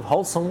 positive,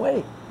 wholesome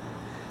way.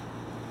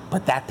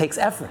 But that takes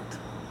effort.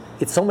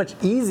 It's so much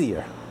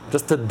easier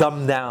just to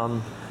dumb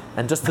down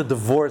and just to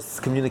divorce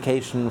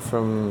communication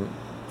from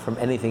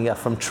anything else,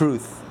 from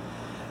truth.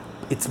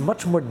 It's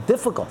much more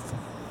difficult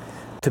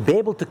to be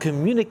able to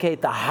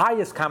communicate the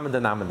highest common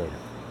denominator,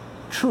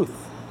 truth.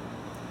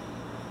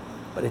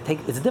 But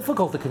it's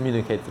difficult to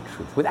communicate the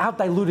truth without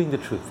diluting the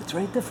truth. It's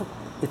very difficult.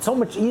 It's so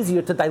much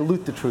easier to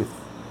dilute the truth,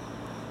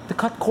 to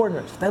cut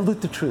corners,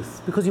 dilute the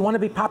truth, because you want to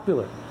be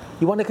popular.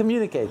 You want to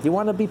communicate. You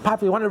want to be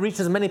popular. You want to reach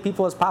as many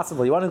people as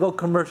possible. You want to go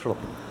commercial.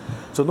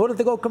 So in order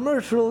to go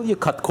commercial, you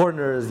cut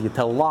corners, you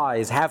tell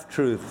lies,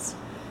 half-truths.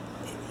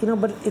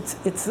 But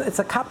it's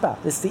a cop-out.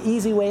 It's the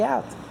easy way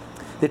out.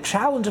 The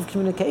challenge of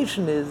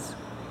communication is,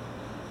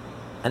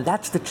 and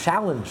that's the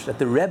challenge that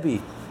the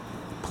Rebbe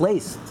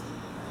placed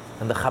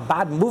in the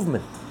Chabad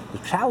movement. The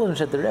challenge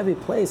that the Rebbe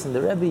placed, and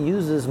the Rebbe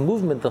uses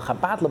movement, the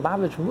Chabad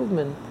Lubavitch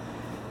movement,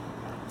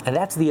 and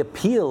that's the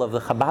appeal of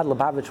the Chabad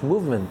Lubavitch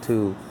movement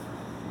to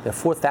the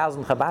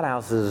 4,000 Chabad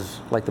houses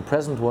like the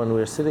present one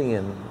we're sitting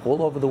in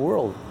all over the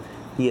world.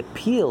 The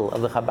appeal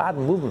of the Chabad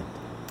movement,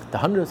 the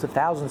hundreds of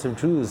thousands of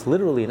Jews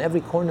literally in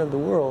every corner of the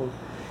world,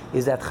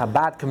 is that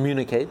Chabad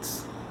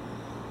communicates,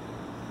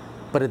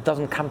 but it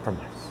doesn't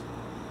compromise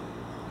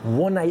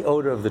one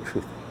iota of the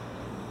truth.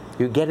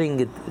 You're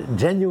getting it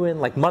genuine,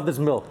 like mother's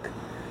milk.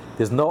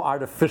 There's no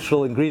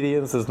artificial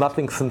ingredients, there's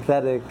nothing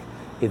synthetic.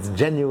 It's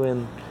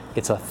genuine,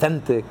 it's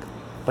authentic,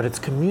 but it's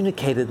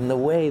communicated in a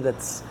way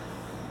it's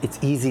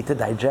easy to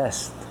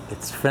digest.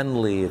 It's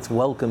friendly, it's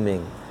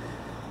welcoming,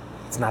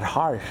 it's not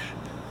harsh,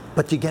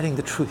 but you're getting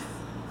the truth.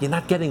 You're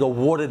not getting a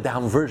watered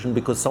down version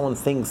because someone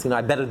thinks,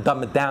 I better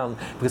dumb it down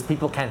because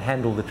people can't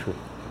handle the truth.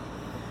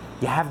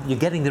 You're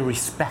getting the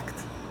respect.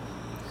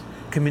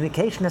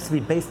 Communication has to be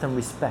based on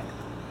respect.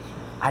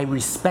 I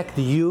respect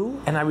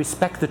you and I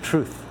respect the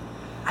truth.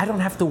 I don't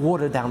have to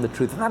water down the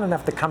truth. I don't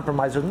have to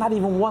compromise. There's not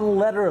even one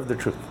letter of the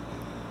truth.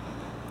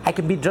 I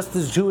can be just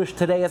as Jewish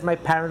today as my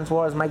parents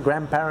were, as my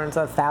grandparents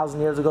 1,000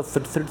 years ago,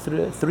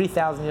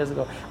 3,000 years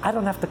ago. I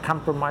don't have to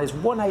compromise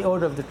one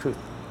iota of the truth,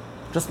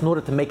 just in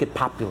order to make it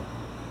popular.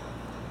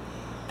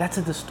 That's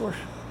a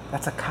distortion.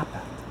 That's a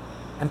cop-out.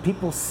 And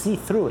people see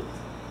through it.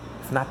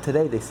 If not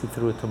today, they see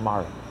through it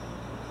tomorrow.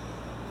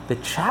 The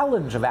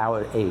challenge of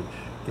our age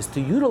is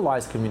to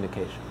utilize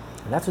communication.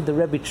 And that's what the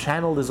Rebbe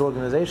channeled his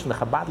organization, the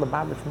Chabad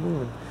Lubavitch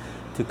movement,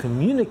 to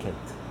communicate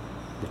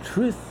the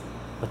truth,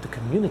 but to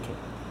communicate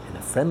in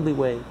a friendly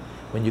way.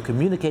 When you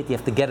communicate, you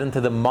have to get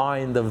into the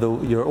mind of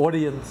your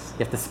audience.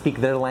 You have to speak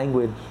their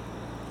language,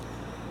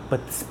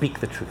 but speak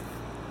the truth.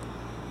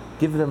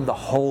 Give them the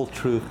whole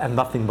truth and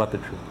nothing but the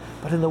truth,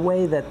 but in a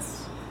way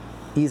that's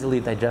easily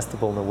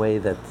digestible, in a way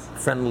that's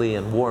friendly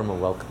and warm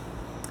and welcome.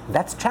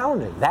 That's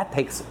challenging. That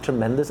takes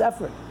tremendous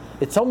effort.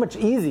 It's so much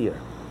easier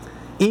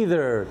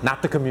either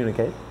not to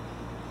communicate,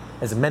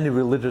 as many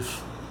religious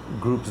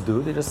groups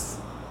do. They just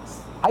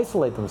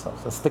isolate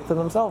themselves and stick to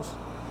themselves.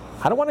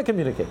 I don't want to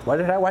communicate.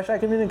 Why should I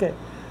communicate?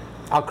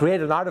 I'll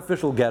create an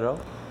artificial ghetto,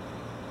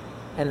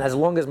 and as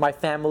long as my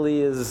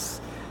family is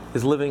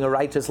living a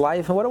righteous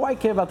life, and what do I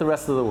care about the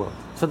rest of the world?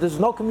 So there's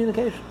no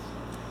communication.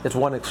 It's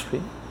one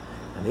extreme.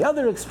 And the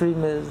other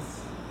extreme is,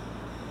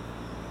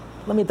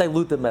 let me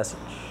dilute the message,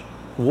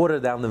 water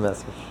down the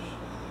message,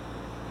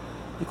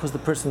 because the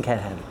person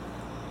can't handle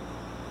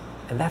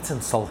it. And that's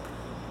insulting.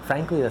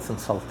 Frankly, that's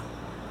insulting.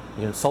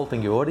 You're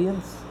insulting your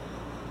audience,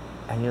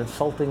 and you're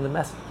insulting the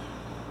message.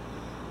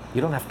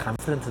 You don't have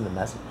confidence in the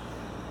message.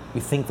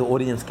 You think the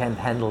audience can't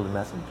handle the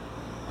message.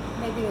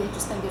 Maybe they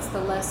just think it's the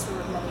lesser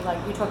of many.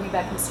 Like you're talking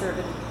about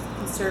conservative,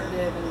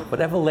 and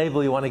whatever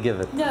label you want to give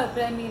it. No,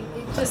 but I mean,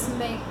 it just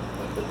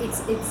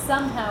it's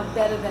somehow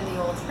better than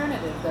the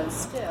alternative, though.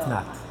 Still, it's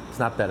not. It's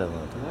not better than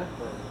the alternative.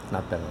 It's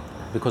not better than the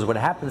alternative. Because what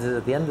happens is,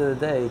 at the end of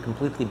the day, it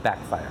completely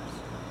backfires.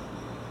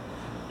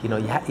 You know,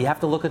 you have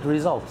to look at the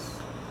results.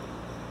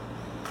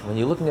 When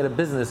you're looking at a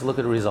business, look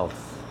at the results.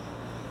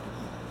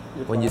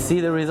 When you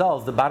see the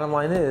results, the bottom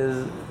line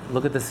is,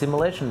 look at the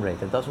simulation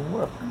rate. It doesn't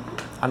work.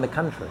 On the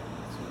contrary,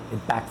 it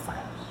backfires.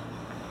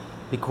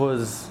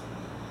 Because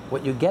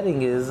what you're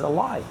getting is a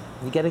lie.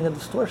 You're getting a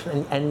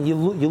distortion, and you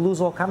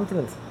lose all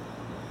confidence.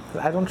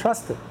 I don't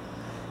trust it.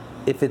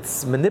 If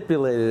it's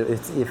manipulated,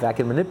 if I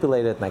can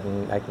manipulate it,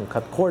 and I can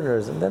cut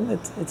corners, and then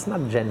it's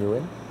not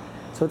genuine,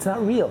 so it's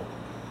not real.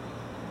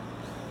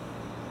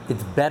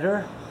 It's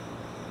better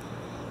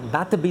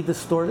not to be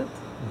distorted,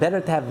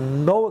 better to have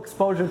no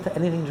exposure to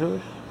anything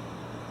Jewish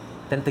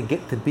than to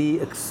get to be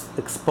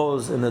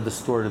exposed in a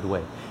distorted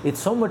way. It's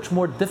so much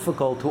more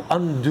difficult to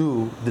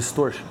undo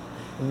distortion.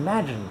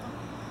 Imagine,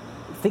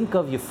 think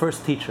of your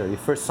first teacher, your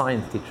first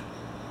science teacher,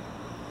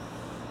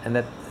 and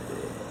that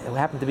it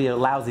happened to be a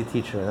lousy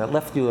teacher, and it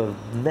left you a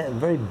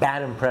very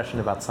bad impression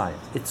about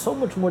science. It's so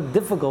much more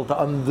difficult to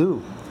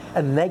undo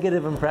a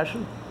negative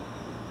impression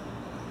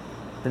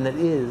than it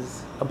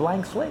is a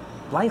blank slate.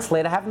 Blank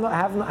slate, I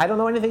don't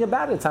know anything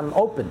about it, so I'm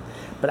open.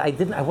 But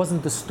I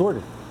wasn't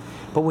distorted.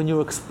 But when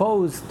you're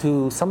exposed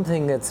to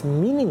something that's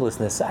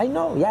meaninglessness, I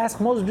know, you ask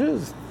most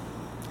Jews,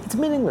 it's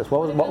meaningless.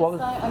 What was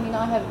I mean,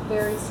 I have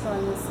very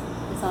strong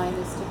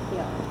Zionistic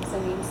feelings. I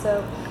mean,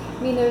 so,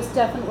 there's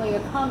definitely a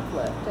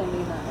conflict. I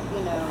mean,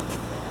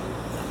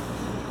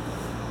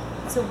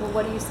 So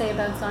what do you say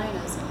about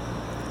Zionism?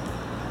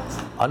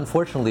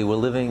 Unfortunately, we're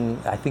living,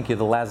 I think you're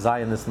the last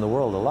Zionist in the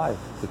world alive,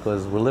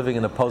 because we're living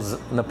in a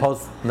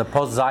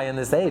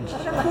post-Zionist age.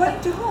 But according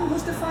to whom?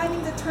 Who's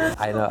defining the term?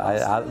 I know.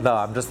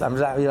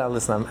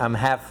 Listen. I'm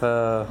half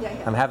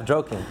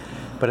joking,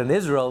 but in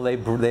Israel,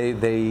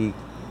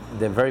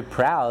 they're very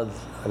proud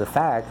of the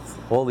fact.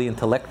 All the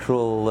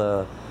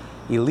intellectual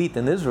elite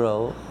in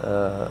Israel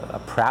are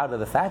proud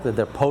of the fact that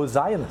they're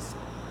post-Zionist,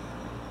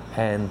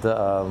 and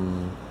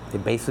they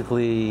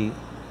basically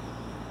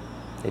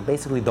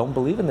don't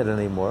believe in it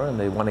anymore, and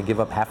they want to give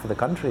up half of the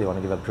country. They want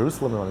to give up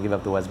Jerusalem, they want to give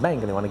up the West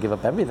Bank, and they want to give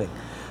up everything.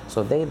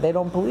 So they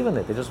don't believe in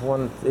it. They just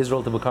want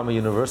Israel to become a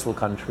universal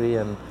country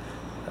and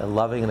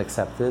loving and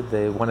accepted.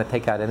 They want to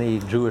take out any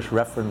Jewish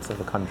reference of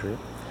the country.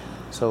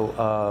 So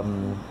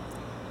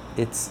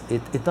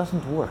it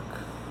doesn't work.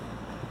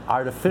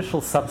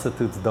 Artificial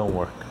substitutes don't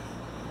work.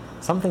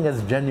 Something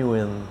that's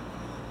genuine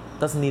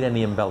doesn't need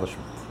any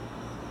embellishment.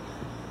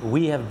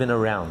 We have been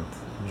around.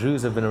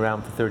 Jews have been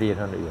around for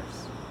 3,800 years.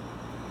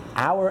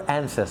 Our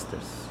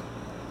ancestors,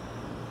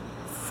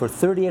 for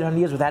 3,800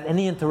 years without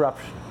any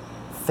interruption,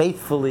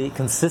 faithfully,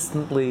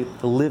 consistently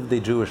lived a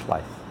Jewish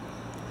life.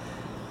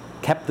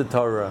 Kept the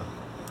Torah,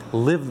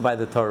 lived by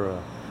the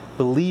Torah,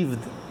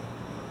 believed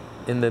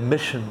in the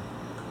mission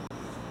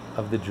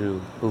of the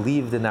Jew,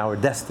 believed in our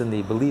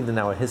destiny, believed in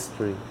our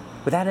history,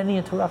 without any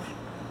interruption.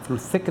 Through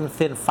thick and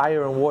thin,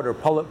 fire and water,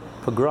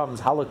 pogroms,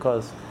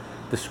 Holocaust,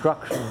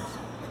 destructions,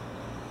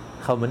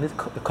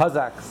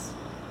 Cossacks,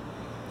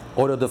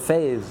 Ordo de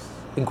Fez,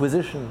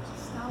 Inquisitions,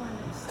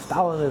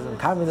 Stalinism,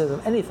 communism,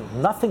 anything.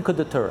 Nothing could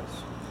deter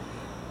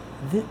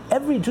us.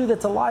 Every Jew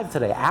that's alive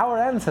today, our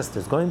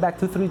ancestors, going back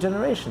 2-3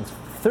 generations,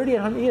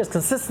 3,800 years,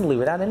 consistently,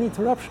 without any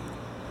interruption,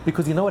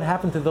 Because you know what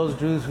happened to those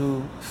Jews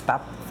who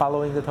stopped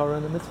following the Torah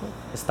and the mitzvah?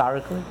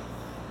 Historically?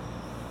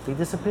 They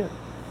disappeared.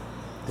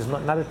 There's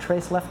not a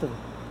trace left of them.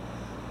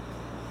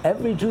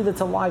 Every Jew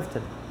that's alive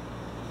today,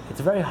 it's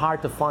very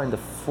hard to find a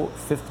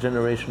fifth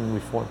generation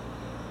reform.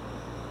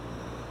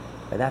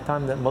 By that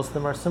time, that most of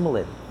them are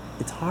assimilated.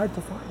 It's hard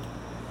to find.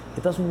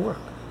 It doesn't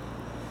work.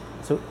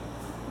 So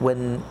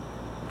when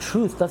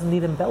truth doesn't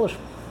need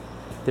embellishment,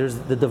 there's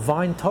the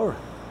divine Torah.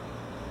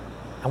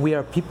 And we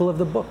are people of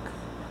the book.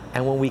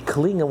 And when we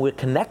cling and we're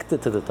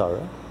connected to the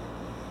Torah,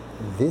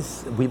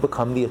 we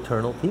become the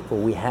eternal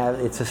people.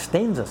 It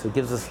sustains us, it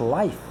gives us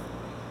life,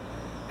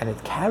 and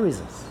it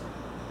carries us.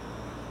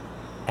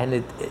 And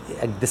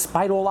it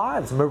despite all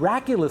odds,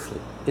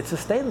 miraculously, it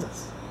sustains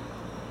us.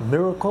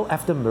 Miracle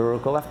after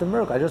miracle after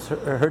miracle. I just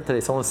heard today,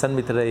 someone sent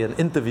me today an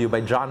interview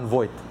by John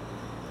Voight,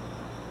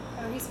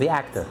 the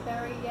actor.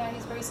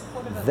 He's very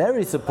supportive of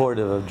Very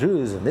supportive of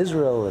Jews and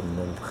Israel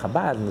and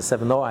Chabad and the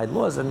 7 Noahide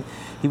laws. And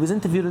he was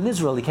interviewed in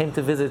Israel. He came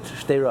to visit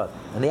Sderot.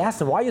 And they asked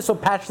him, why are you so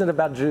passionate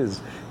about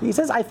Jews? He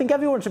says, I think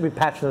everyone should be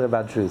passionate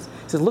about Jews.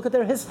 He says, look at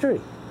their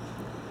history.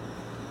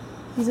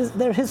 He says,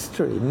 their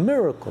history,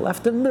 miracle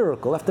after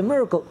miracle after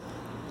miracle.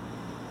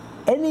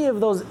 Any of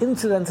those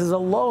incidences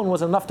alone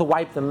was enough to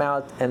wipe them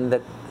out and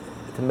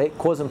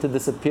cause them to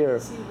disappear.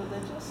 Is he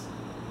religious?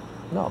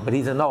 No, but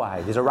he's a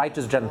Noahide. He's a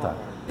righteous Gentile.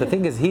 The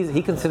thing is,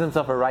 he considers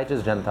himself a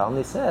righteous Gentile, and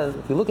he says,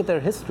 if you look at their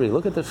history,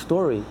 look at their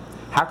story,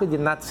 how could you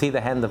not see the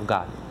hand of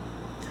God?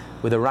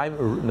 With the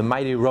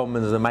mighty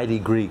Romans, the mighty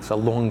Greeks are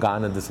long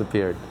gone and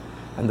disappeared.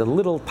 And the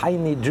little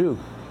tiny Jew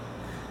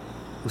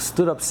who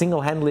stood up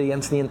single-handedly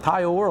against the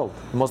entire world,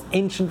 the most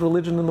ancient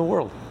religion in the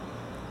world.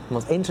 The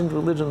most ancient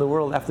religion in the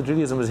world after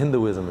Judaism is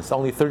Hinduism. It's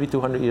only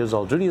 3,200 years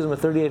old. Judaism is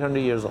 3,800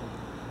 years old.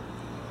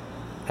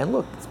 And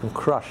look, it's been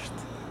crushed,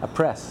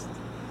 oppressed,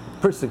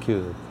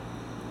 persecuted,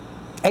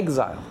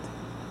 exiled.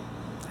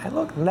 And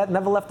look, that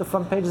never left the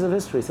front pages of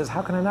history. He says,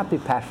 how can I not be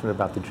passionate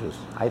about the Jews?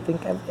 I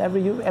think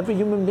every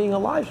human being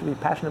alive should be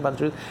passionate about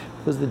the Jews,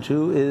 because the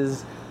Jew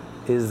is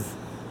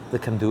the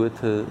conduit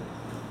to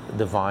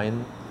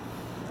divine.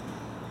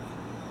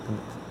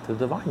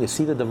 You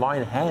see the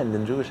divine hand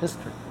in Jewish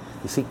history.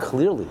 You see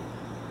clearly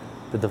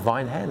the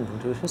divine hand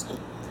in Jewish history.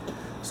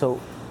 So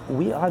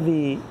we are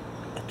the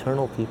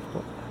eternal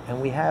people,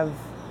 and we have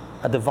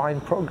a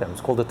divine program.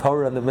 It's called the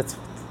Torah and the Mitzvot.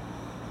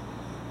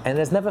 And it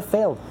has never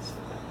failed us,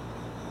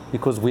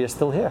 because we are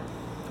still here.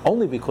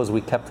 Only because we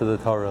kept to the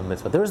Torah and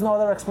Mitzvot. There is no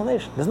other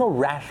explanation. There's no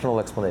rational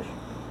explanation.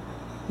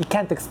 You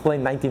can't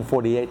explain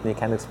 1948, and you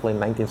can't explain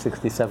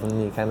 1967,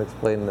 and you can't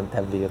explain the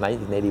Tevdi in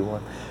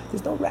 1981.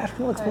 There's no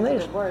rational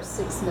explanation. There were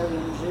 6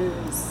 million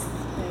Jews.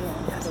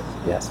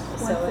 Yes.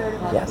 One-third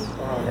of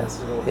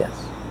the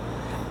Yes.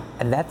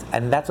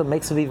 And that's what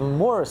makes it even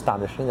more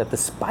astonishing, that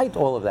despite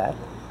all of that,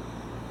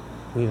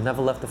 we've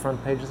never left the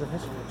front pages of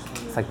history.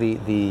 It's like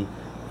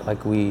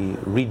like we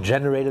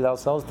regenerated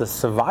ourselves. The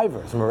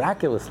survivors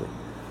miraculously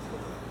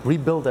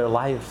rebuilt their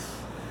lives,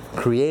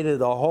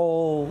 created a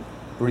whole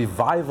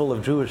revival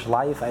of Jewish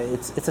life.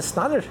 It's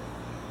astonishing.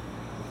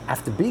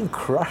 After being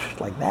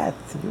crushed like that,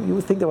 you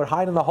would think they would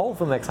hide in the hole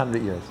for the next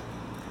 100 years.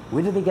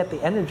 Where did they get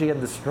the energy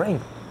and the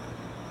strength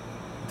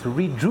to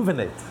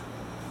rejuvenate,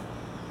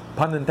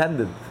 pun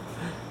intended,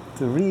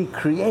 to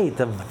recreate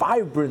a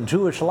vibrant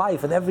Jewish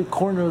life in every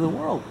corner of the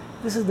world?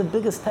 This is the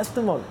biggest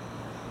testimony.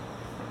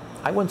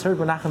 I once heard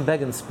Menachem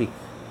Begin speak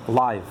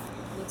live.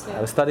 Me too.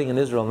 I was studying in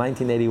Israel in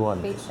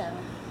 1981. Beit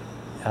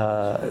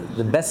Shemesh.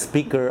 The best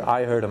speaker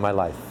I heard in my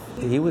life.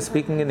 He was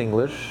speaking in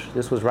English.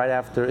 This was right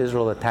after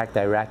Israel attacked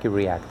the Iraqi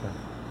reactor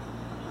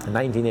in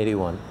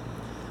 1981.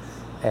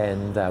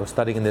 And I was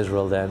studying in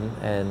Israel then.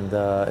 And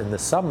in the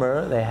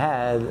summer, they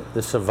had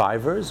the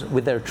survivors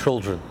with their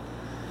children.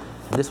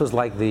 And this was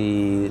like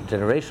the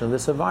generation of the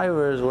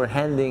survivors were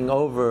handing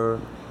over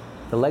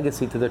the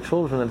legacy to their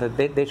children, and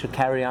that they should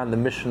carry on the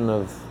mission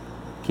of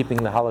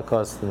keeping the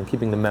Holocaust and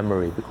keeping the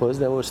memory, because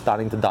they were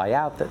starting to die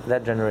out,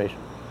 that generation.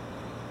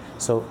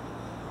 So,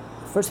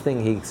 first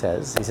thing he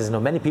says,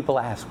 many people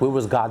ask, where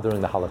was God during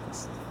the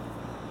Holocaust?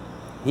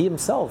 He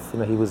himself,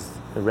 he was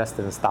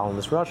arrested in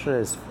Stalinist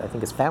Russia. I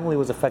think his family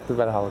was affected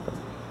by the Holocaust.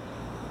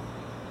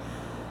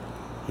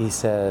 He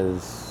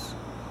says,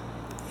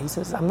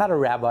 I'm not a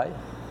rabbi,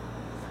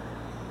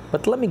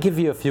 but let me give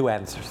you a few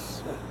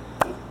answers.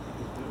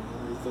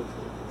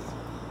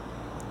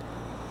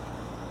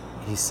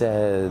 He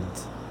said,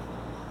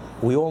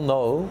 we all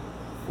know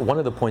one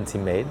of the points he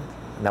made,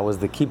 and that was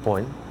the key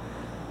point.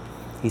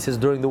 He says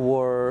during the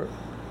war,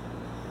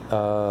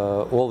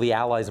 all the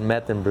Allies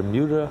met in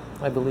Bermuda,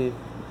 I believe,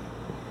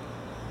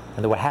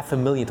 and there were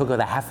 500,000, talk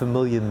about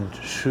 500,000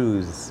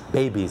 shoes,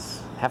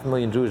 babies,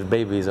 500,000 Jewish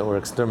babies that were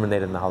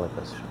exterminated in the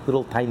Holocaust,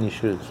 little tiny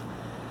shoes.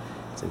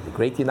 So the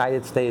great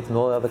United States and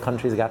all the other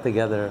countries got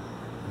together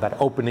about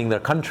opening their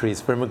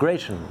countries for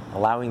immigration,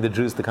 allowing the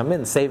Jews to come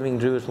in, saving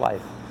Jewish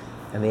life.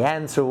 And the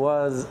answer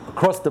was,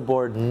 across the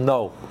board,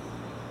 no,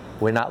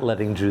 we're not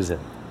letting Jews in.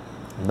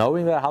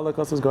 Knowing that the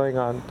Holocaust was going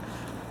on.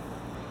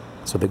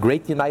 So the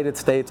great United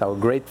States, our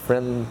great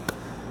friend,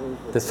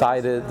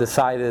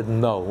 decided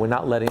no, we're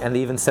not letting, and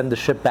they even send the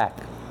ship back.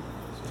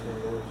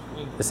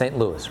 The St.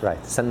 Louis,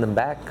 right? Send them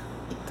back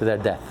to their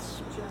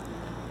deaths.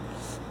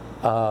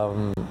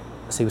 So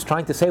he was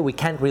trying to say we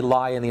can't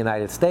rely on the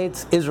United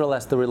States. Israel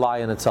has to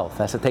rely on itself.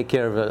 Has to take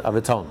care of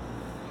its own.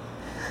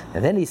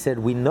 And then he said,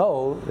 we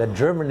know that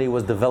Germany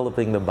was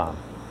developing the bomb.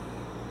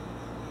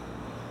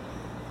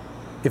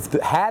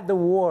 Had the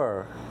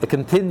war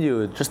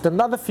continued just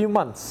another few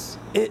months,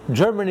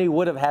 Germany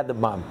would have had the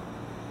bomb.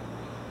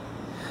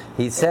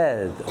 He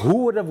said,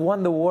 who would have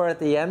won the war at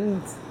the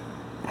end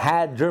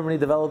had Germany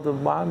developed the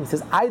bomb? He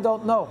says, I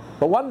don't know.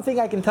 But one thing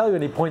I can tell you,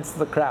 and he points to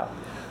the crowd,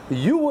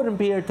 you wouldn't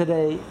be here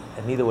today,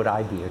 and neither would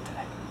I be here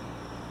today.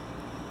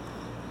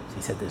 So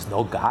he said, there's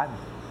no God.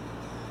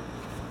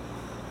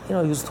 He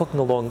was talking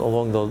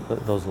along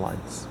those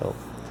lines. So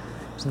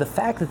the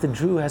fact that the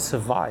Jew has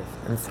survived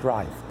and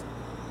thrived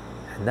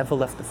and never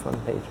left the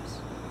front pages.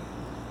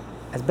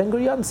 As Ben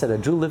Gurion said, a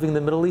Jew living in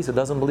the Middle East who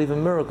doesn't believe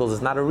in miracles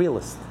is not a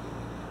realist.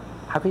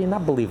 How can you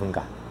not believe in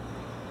God?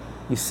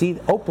 You see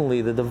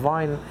openly the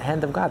divine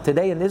hand of God.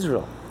 Today in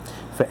Israel,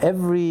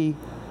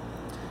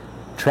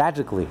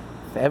 tragically,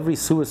 for every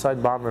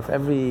suicide bomber, for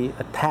every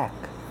attack,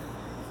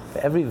 for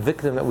every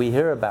victim that we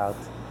hear about,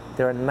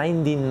 there are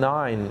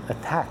 99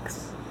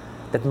 attacks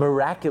that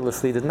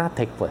miraculously did not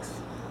take place.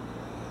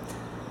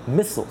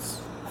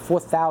 Missiles,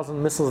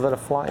 4,000 missiles that are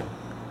flying.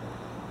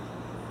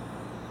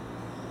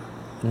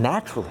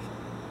 Naturally,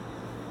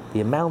 the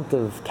amount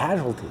of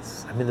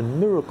casualties, the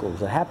miracles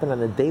that happen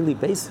on a daily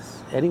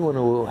basis. Anyone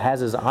who has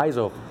his eyes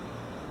open.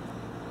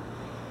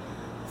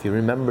 If you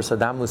remember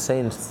Saddam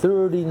Hussein's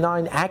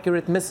 39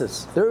 accurate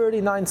misses,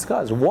 39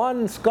 scuds.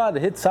 One scud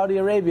hit Saudi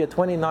Arabia,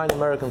 29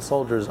 American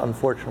soldiers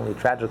unfortunately,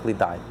 tragically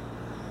died.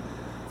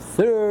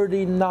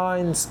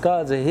 39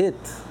 scuds hit,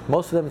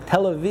 most of them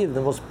Tel Aviv,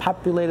 the most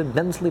populated,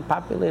 densely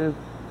populated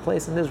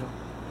place in Israel.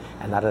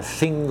 And not a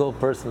single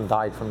person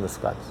died from the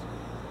scuds.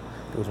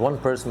 There was one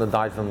person that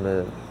died from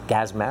the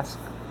gas mask,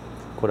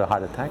 caught a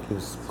heart attack. It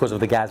was because of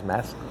the gas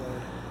mask.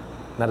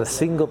 Not a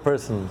single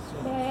person.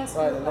 May I ask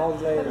you,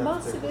 but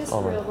most of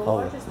Israel, the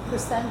largest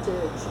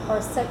percentage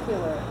are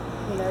secular,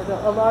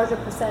 a larger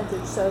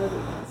percentage. So,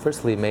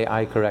 firstly, may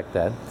I correct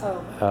that?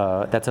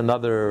 That's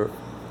another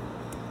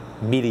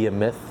media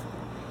myth.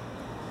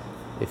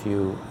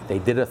 They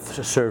did a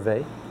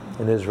survey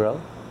in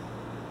Israel.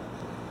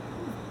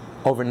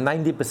 Over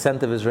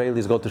 90% of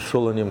Israelis go to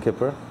Shul on Yom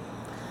Kippur.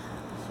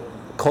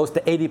 Close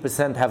to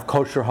 80% have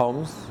kosher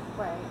homes.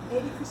 Right.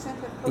 80%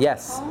 have kosher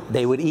yes, homes?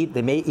 They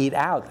may eat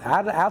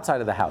outside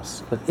of the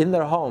house, but in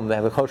their home they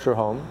have a kosher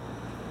home.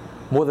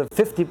 More than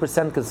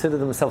 50% consider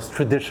themselves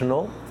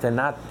traditional. They're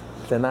not.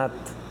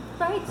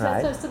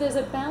 Right. So there's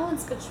a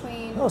balance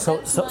between.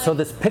 So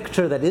this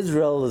picture that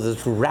Israel is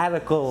this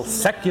radical,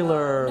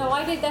 secular,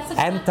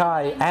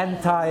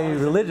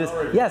 anti-religious.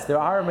 Yes, there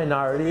are a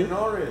minority.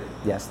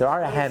 Yes, there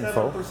are a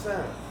handful.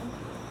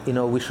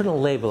 We shouldn't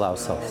label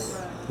ourselves.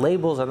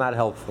 Labels are not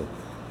helpful,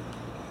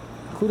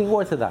 including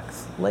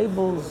Orthodox.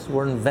 Labels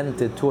were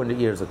invented 200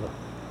 years ago.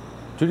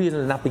 Judaism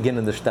did not begin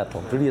in the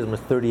shtetl. Judaism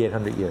was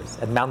 3,800 years.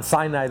 At Mount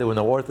Sinai, there were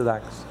no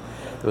Orthodox.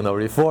 There were no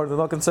Reform, there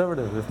were no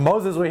Conservative. If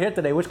Moses were here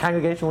today, which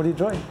congregation would he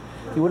join?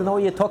 You wouldn't know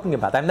what you're talking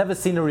about. I've never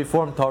seen a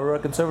Reformed Torah or a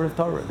Conservative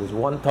Torah. There's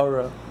one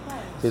Torah,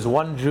 there's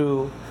one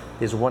Jew,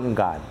 there's one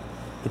God.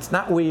 It's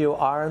not where you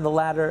are in the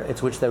ladder,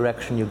 it's which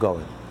direction you're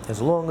going.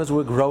 As long as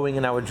we're growing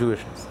in our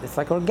Jewishness. It's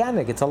like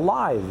organic, it's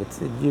alive,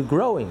 you're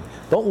growing.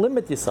 Don't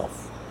limit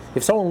yourself.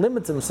 If someone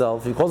limits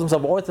himself, he calls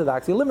himself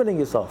Orthodox, you're limiting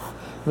yourself.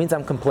 It means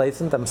I'm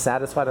complacent, I'm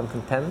satisfied, I'm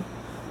content.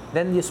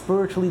 Then you're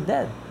spiritually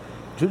dead.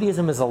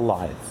 Judaism is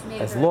alive.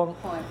 As long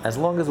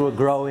as we're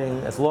growing,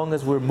 as long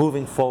as we're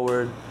moving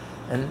forward,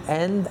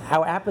 and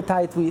our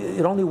appetite,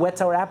 it only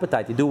whets our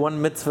appetite. You do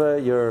one mitzvah,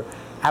 your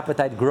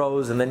appetite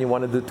grows, and then you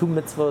want to do 2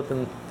 mitzvot,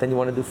 and then you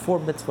want to do 4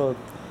 mitzvot.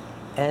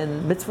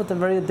 And mitzvot are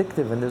very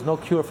addictive, and there's no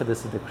cure for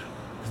this addiction.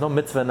 There's no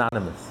mitzvah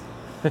anonymous.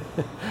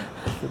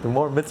 The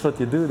more mitzvot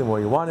you do, the more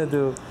you want to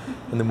do,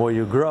 and the more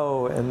you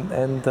grow,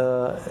 and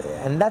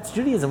that's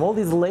Judaism. All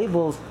these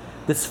labels,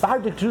 the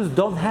Sephardic Jews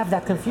don't have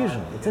that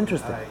confusion. It's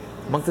interesting.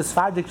 Among the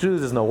Sephardic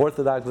Jews, there's no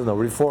Orthodox, there's no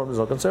Reform, there's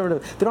no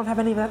Conservative. They don't have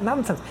any of that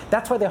nonsense.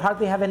 That's why they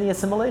hardly have any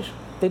assimilation.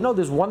 They know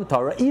there's one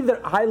Torah. Either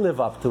I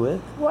live up to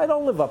it, or I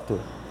don't live up to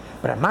it.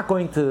 But I'm not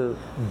going to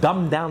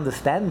dumb down the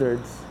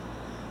standards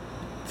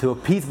to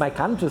appease my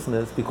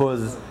consciousness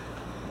because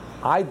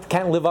I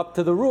can't live up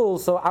to the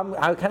rules, so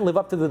I can't live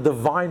up to the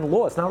divine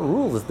law. It's not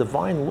rules, it's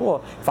divine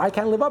law. If I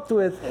can't live up to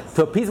it,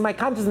 to appease my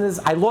consciousness,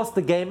 I lost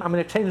the game, I'm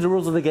going to change the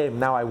rules of the game,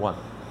 now I won.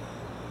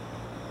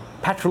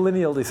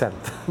 Patrilineal descent.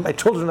 My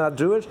children are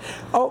Jewish.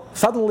 Oh,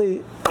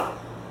 suddenly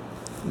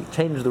you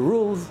change the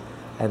rules,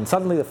 and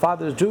suddenly the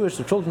father is Jewish,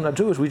 the children are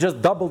Jewish. We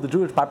just doubled the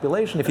Jewish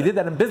population. If you did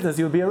that in business,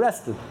 you would be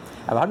arrested.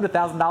 Have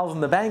 $100,000 in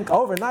the bank,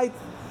 overnight,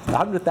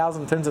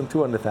 100,000 turns into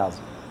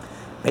 200,000.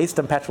 Based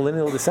on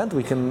patrilineal descent,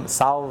 we can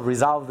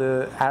resolve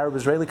the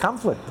Arab-Israeli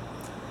conflict.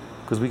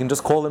 Because we can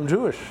just call them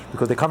Jewish.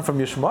 Because they come from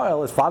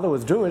Yishmael, his father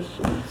was Jewish.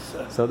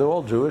 So they're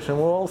all Jewish and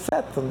we're all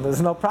set, and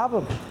there's no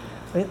problem.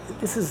 I mean,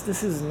 this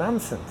is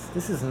nonsense.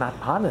 This is not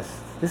honest.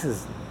 This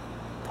is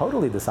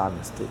totally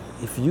dishonest.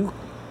 If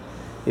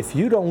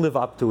you don't live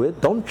up to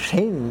it, don't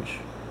change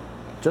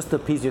just to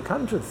appease your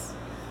conscience.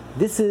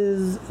 This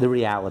is the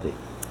reality.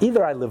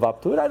 Either I live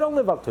up to it, I don't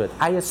live up to it.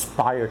 I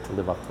aspire to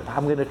live up to it.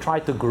 I'm going to try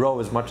to grow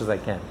as much as I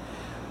can.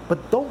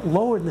 But don't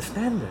lower the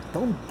standard.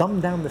 Don't dumb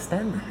down the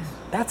standards.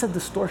 That's a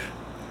distortion.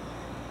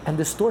 And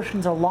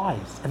distortions are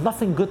lies, and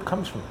nothing good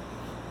comes from it.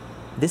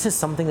 This is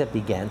something that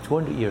began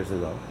 200 years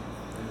ago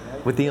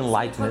with the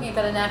Enlightenment. You're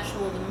talking about an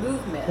actual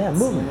movement. Yeah,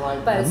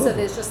 movement. But so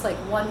there's just like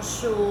one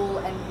shul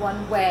and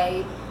one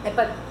way,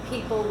 but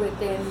people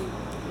within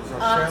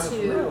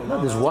Atu.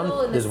 No,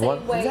 there's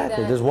one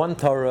exactly. There's one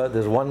Torah.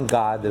 There's one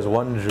God. There's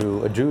one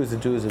Jew. A Jew is a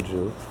Jew is a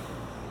Jew.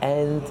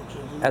 And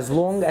as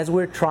long as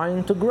we're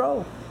trying to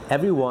grow,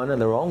 everyone on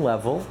their own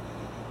level,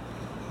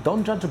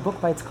 don't judge a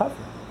book by its cover.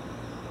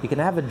 You can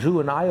have a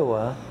Jew in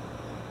Iowa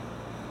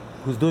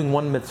who's doing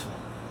one mitzvah.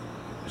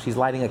 She's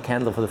lighting a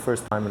candle for the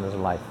first time in his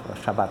life, a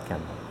Shabbat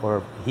candle,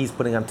 or he's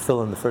putting on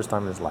tefillin the first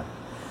time in his life.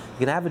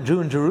 You can have a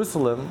Jew in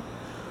Jerusalem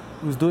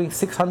who's doing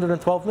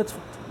 612 mitzvot.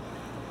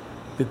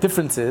 The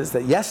difference is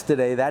that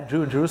yesterday that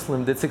Jew in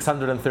Jerusalem did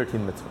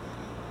 613 mitzvot,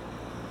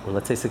 or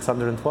let's say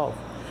 612,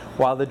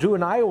 while the Jew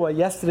in Iowa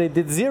yesterday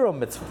did 0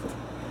 mitzvot.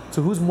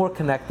 So who's more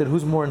connected?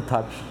 Who's more in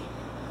touch?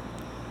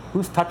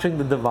 Who's touching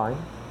the divine?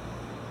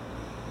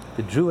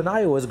 The Jew in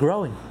Iowa is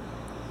growing.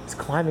 He's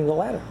climbing the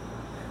ladder.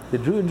 The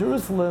Jew in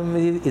Jerusalem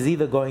is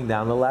either going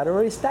down the ladder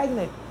or he's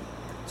stagnating.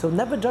 So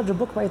never judge a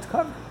book by its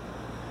cover.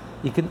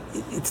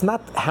 It's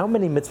not how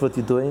many mitzvot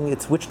you're doing,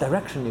 it's which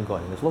direction you're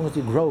going. As long as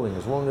you're growing,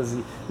 as long as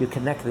you're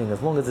connecting,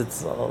 as long as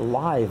it's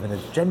alive and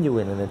it's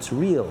genuine and it's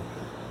real,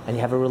 and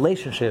you have a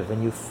relationship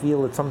and you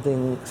feel it's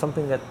something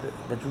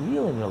that's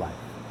real in your life.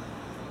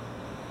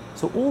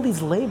 So all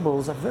these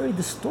labels are very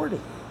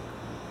distorting.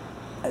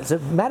 As a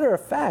matter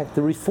of fact,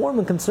 the Reform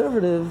and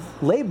Conservative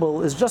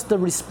label is just a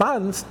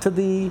response to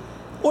the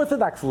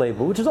Orthodox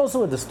label, which is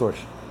also a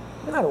distortion.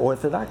 We're not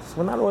Orthodox.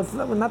 We're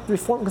not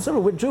Reform and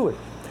Conservative. We're Jewish.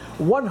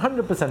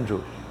 100%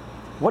 Jewish.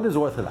 What is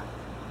Orthodox?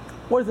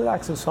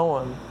 Orthodox is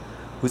someone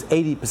who's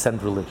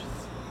 80% religious.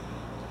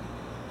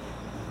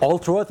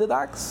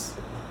 Ultra-Orthodox,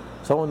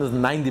 someone who's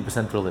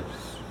 90%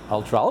 religious.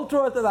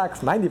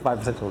 Ultra-Orthodox,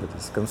 95%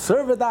 religious.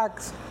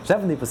 Conservadox,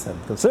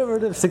 70%.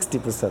 Conservative,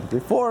 60%.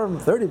 Reform,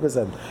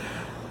 30%.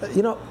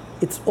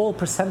 It's all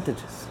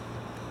percentages.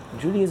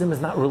 Judaism is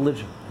not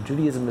religion.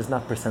 Judaism is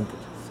not percentages.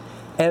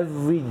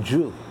 Every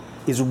Jew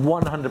is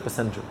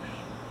 100% Jewish.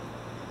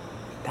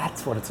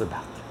 That's what it's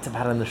about. It's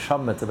about a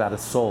neshama, it's about a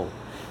soul.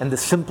 And the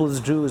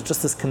simplest Jew is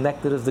just as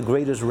connected as the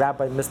greatest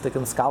rabbi, mystic,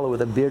 and scholar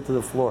with a beard to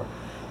the floor.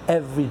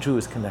 Every Jew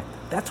is connected.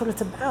 That's what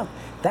it's about.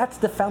 That's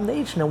the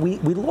foundation, and we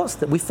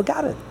lost it. We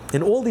forgot it.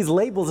 In all these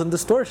labels and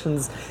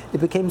distortions, it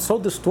became so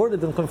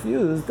distorted and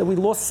confused that we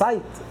lost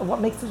sight of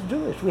what makes us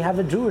Jewish. We have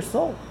a Jewish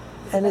soul,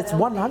 and it's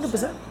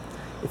 100%.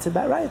 It's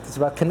about right. It's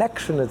about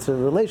connection. It's a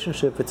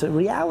relationship. It's a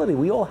reality.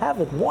 We all have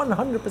it.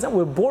 100%.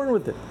 We're born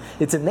with it.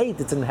 It's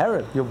innate. It's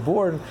inherent. You're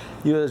born.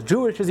 You're as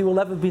Jewish as you will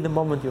ever be the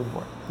moment you're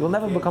born. You'll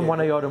never become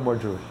one iota more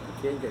Jewish.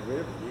 You can't get rid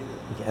of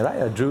it either.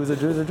 Right? A Jew is a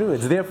Jew is a Jew.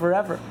 It's there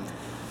forever,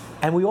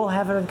 and we all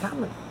have it in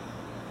common.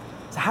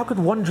 So how could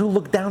one Jew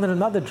look down at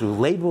another Jew,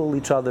 label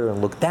each other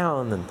and look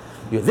down, and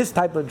you're this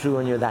type of Jew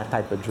and you're that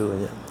type of Jew?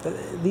 And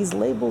these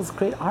labels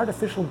create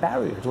artificial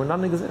barriers where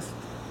none exist.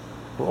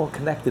 We're all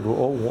connected, we're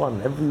all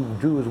one. Every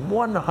Jew is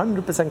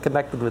 100%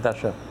 connected with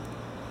Hashem.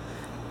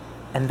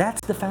 And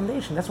that's the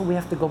foundation, that's what we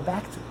have to go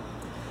back to.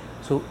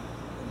 So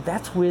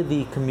that's where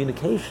the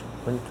communication,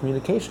 when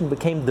communication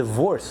became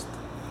divorced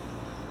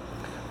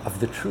of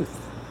the truth,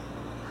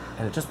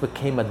 and it just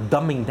became a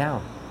dumbing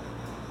down,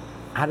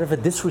 out of a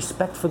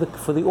disrespect for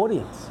the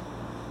audience.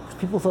 Because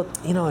people thought,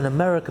 in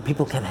America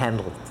people can't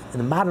handle it. In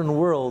the modern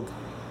world,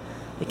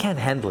 they can't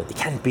handle it. They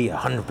can't be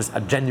 100%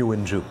 a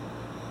genuine Jew.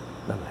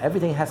 No,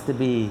 everything has to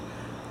be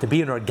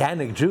an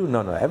organic Jew.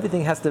 No,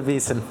 everything has to be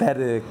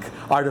synthetic,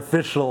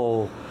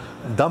 artificial,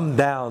 dumbed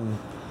down.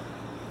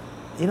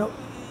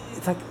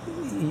 It's like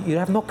you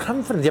have no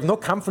confidence. You have no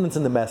confidence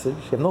in the message.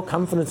 You have no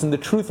confidence in the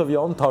truth of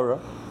your own Torah,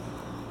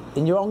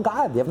 in your own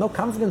God. You have no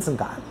confidence in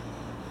God.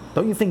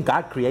 Don't you think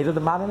God created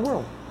the modern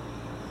world?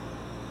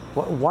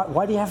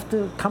 Why do you have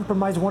to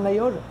compromise one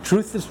iota?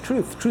 Truth is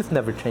truth. Truth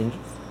never changes.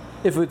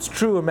 If it's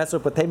true in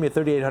Mesopotamia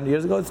 3,800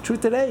 years ago, it's true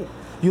today.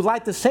 You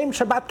light the same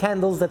Shabbat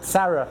candles that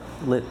Sarah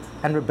lit,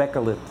 and Rebecca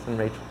lit, and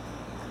Rachel.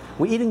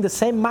 We're eating the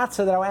same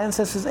matzah that our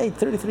ancestors ate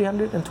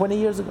 3,320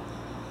 years ago.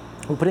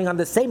 We're putting on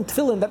the same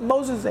tefillin that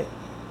Moses ate.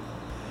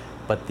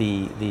 But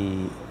the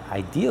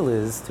ideal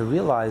is to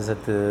realize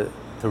that to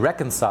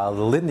reconcile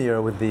the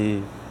linear with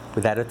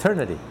that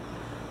eternity.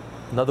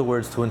 In other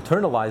words, to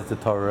internalize the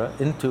Torah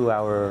into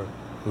our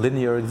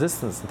linear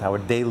existence, into our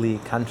daily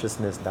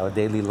consciousness, into our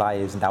daily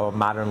lives, into our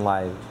modern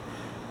lives.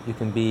 You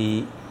can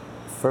be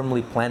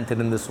firmly planted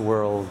in this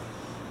world,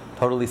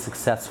 totally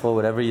successful,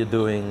 whatever you're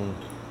doing,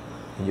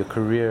 in your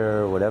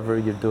career, whatever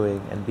you're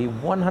doing, and be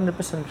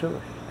 100%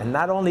 Jewish. And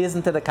not only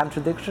isn't it a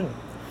contradiction,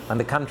 on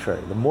the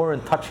contrary, the more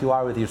in touch you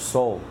are with your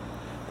soul,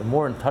 the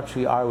more in touch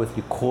we are with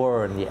your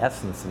core and the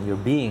essence and your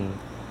being,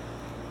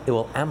 it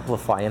will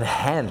amplify,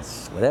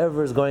 enhance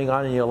whatever is going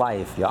on in your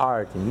life, your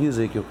art, your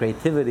music, your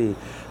creativity,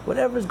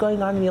 whatever is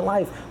going on in your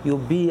life. You'll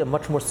be a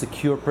much more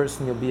secure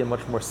person, you'll be a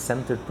much more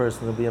centered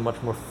person, you'll be a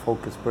much more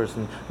focused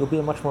person, you'll be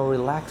a much more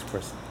relaxed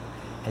person,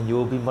 and you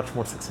will be much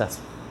more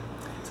successful.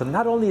 So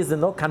not only is there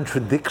no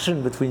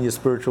contradiction between your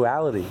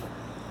spirituality,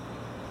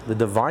 the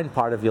divine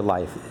part of your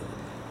life,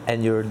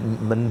 and your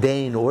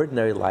mundane,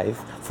 ordinary life,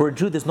 for a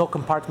Jew there's no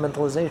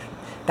compartmentalization.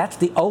 That's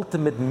the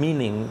ultimate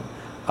meaning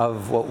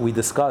of what we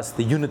discussed,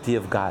 the unity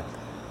of God.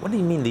 What do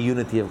you mean the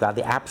unity of God,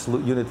 the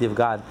absolute unity of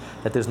God,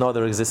 that there's no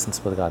other existence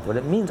but God? What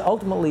it means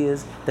ultimately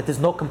is that there's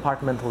no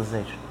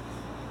compartmentalization.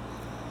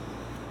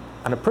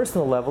 On a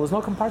personal level, there's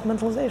no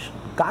compartmentalization.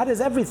 God is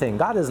everything.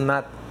 God is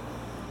not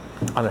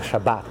on a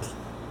Shabbat,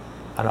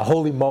 on a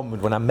holy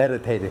moment when I'm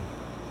meditating.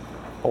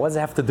 What does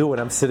it have to do when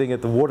I'm sitting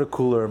at the water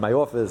cooler in my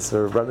office,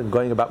 or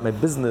going about my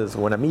business,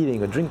 or when I'm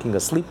eating or drinking or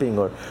sleeping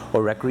or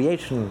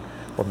recreation,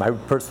 or my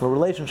personal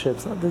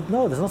relationships?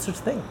 No, there's no such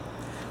thing.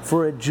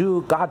 For a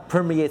Jew, God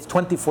permeates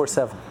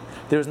 24/7.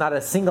 There's not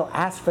a single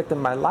aspect of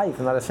my life,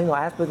 not a single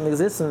aspect of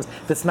existence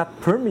that's not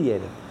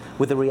permeated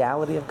with the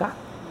reality of God.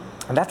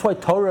 And that's why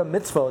Torah and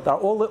mitzvot are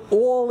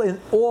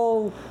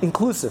all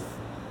inclusive.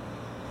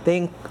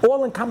 They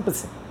all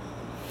encompassing.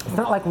 It's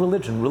not like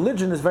religion.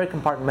 Religion is very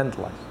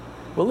compartmentalized.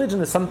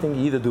 Religion is something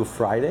you either do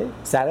Friday,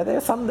 Saturday,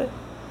 or Sunday.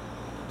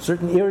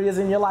 Certain areas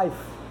in your life,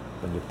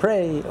 when you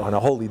pray, or on a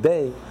holy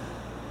day.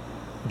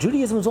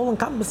 Judaism is all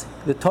encompassing.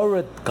 The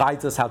Torah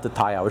guides us how to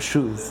tie our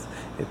shoes.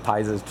 It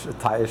guides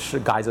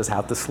us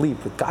how to sleep.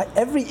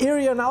 Every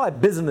area in our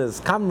life, business,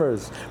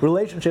 commerce,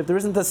 relationship, there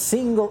isn't a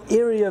single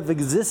area of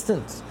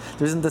existence.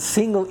 There isn't a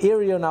single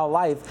area in our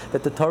life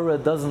that the Torah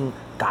doesn't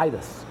guide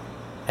us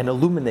and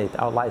illuminate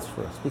our lives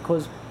for us,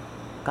 because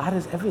God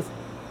is everything.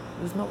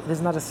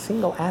 There's not a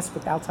single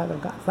aspect outside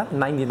of God. It's not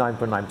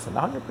 99.9%,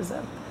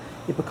 100%.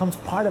 It becomes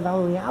part of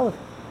our reality.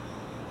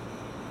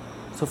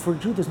 So for a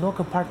Jew, there's no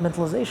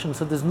compartmentalization.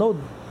 So there's no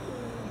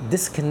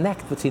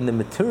disconnect between the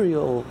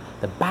material,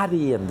 the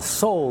body, and the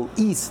soul,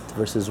 east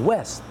versus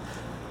west,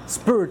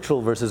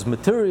 spiritual versus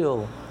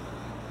material,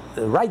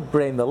 the right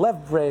brain, the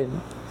left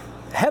brain,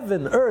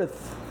 heaven,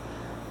 earth.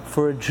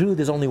 For a Jew,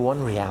 there's only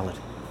one reality.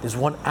 There's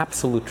one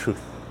absolute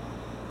truth.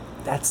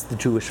 That's the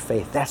Jewish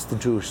faith. That's the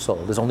Jewish soul.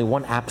 There's only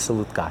one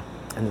absolute God.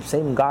 And the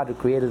same God who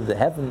created the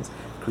heavens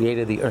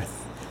created the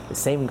earth. The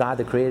same God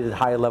that created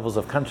higher levels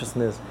of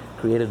consciousness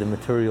created the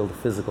material, the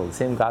physical. The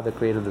same God that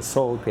created the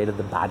soul created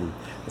the body.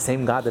 The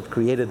same God that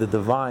created the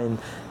divine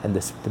and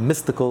the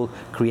mystical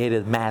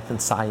created math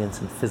and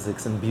science and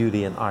physics and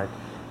beauty and art,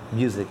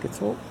 music.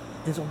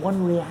 There's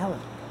one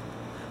reality.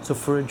 So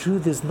for a Jew,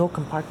 there's no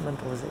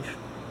compartmentalization.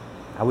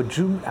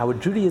 Our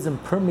Judaism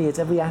permeates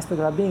every aspect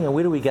of our being. And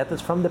where do we get this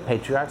from? The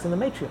patriarchs and the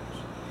matriarchs.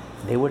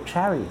 They were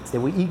chariots. They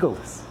were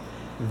egoless.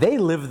 They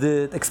lived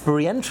it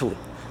experientially,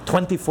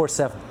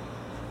 24/7.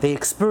 They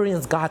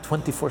experienced God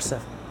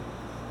 24/7.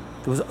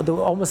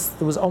 There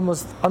was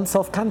almost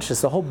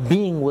unself-conscious. The whole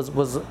being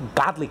was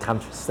godly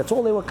conscious. That's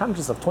all they were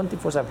conscious of,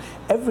 24/7.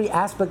 Every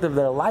aspect of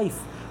their life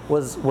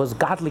was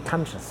godly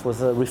conscious,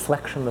 was a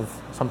reflection of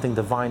something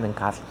divine and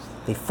godly.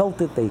 They felt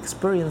it, they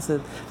experienced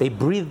it, they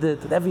breathed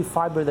it, with every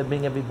fiber of their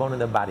being, every bone in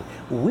their body.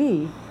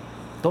 We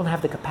don't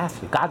have the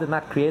capacity. God did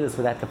not create us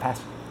for that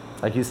capacity.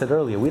 Like you said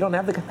earlier, we don't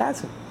have the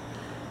capacity.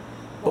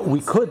 But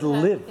we could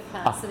live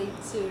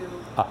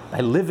by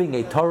living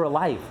a Torah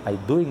life, by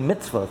doing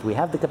mitzvot. We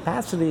have the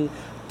capacity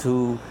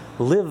to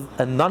live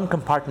a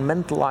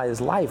non-compartmentalized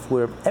life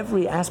where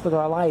every aspect of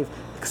our life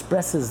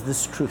expresses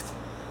this truth,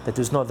 that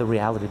there's no other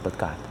reality but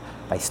God.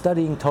 By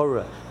studying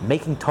Torah,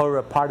 making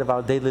Torah part of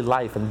our daily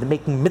life, and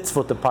making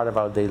mitzvot a part of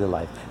our daily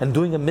life, and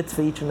doing a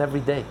mitzvah each and every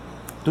day,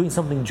 doing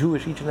something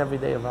Jewish each and every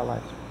day of our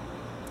lives,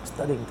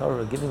 studying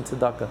Torah, giving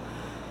tzedakah,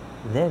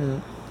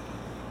 then,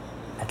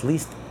 at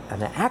least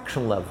on an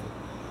action level,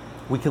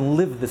 we can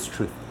live this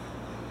truth,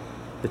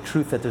 the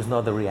truth that there's no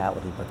other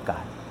reality but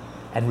God,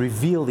 and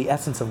reveal the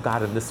essence of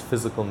God in this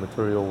physical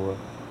material world,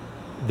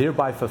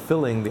 thereby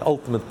fulfilling the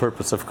ultimate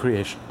purpose of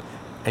creation,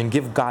 and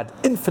give God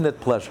infinite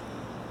pleasure,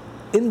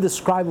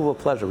 indescribable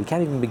pleasure. We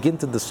can't even begin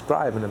to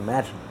describe and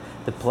imagine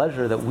the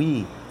pleasure that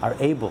we are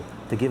able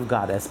to give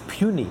God, as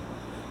puny,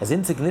 as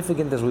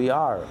insignificant as we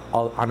are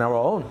on our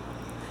own.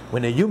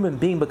 When a human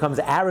being becomes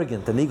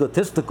arrogant and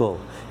egotistical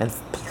and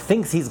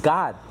thinks he's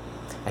God,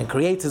 and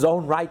creates his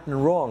own right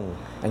and wrong,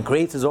 and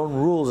creates his own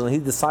rules, and he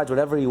decides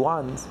whatever he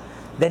wants,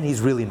 then he's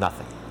really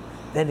nothing.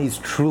 Then he's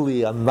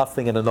truly a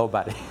nothing and a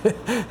nobody.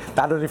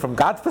 Not only from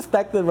God's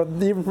perspective, but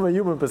even from a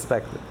human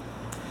perspective.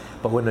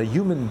 But when a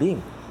human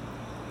being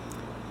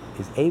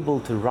is able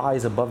to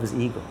rise above his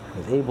ego,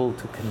 is able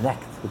to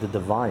connect with the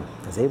divine,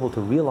 is able to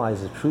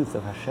realize the truth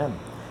of Hashem,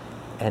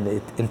 and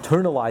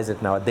internalize it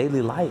in our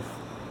daily life,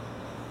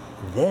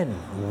 then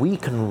we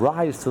can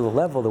rise to the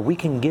level that we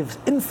can give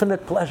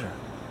infinite pleasure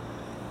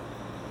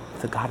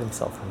to God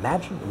Himself.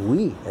 Imagine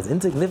we, as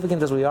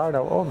insignificant as we are in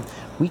our own,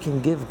 we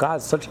can give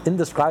God such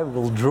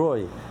indescribable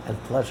joy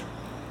and pleasure.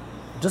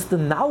 Just the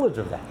knowledge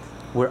of that,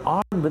 we're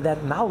armed with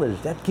that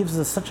knowledge. That gives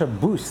us such a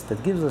boost.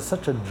 That gives us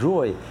such a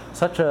joy,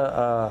 such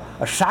a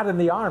shot in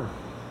the arm.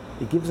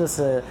 It gives us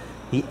the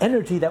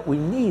energy that we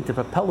need to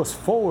propel us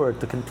forward,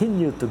 to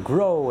continue to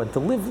grow and to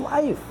live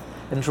life.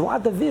 And joie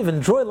de vivre,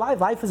 enjoy life.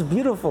 Life is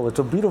beautiful. It's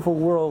a beautiful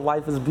world.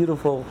 Life is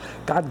beautiful.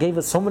 God gave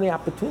us so many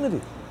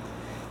opportunities.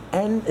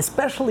 And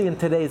especially in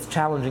today's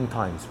challenging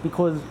times,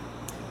 because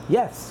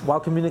yes, while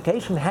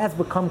communication has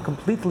become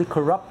completely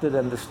corrupted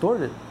and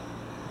distorted,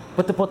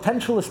 but the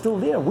potential is still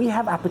there. We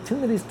have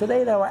opportunities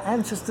today that our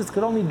ancestors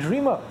could only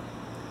dream of.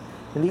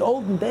 In the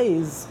olden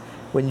days,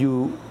 when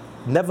you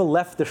never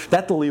left the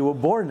shtetl you were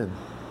born in,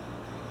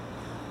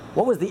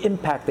 what was the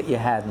impact that you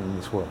had in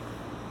this world?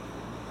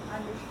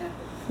 Understand.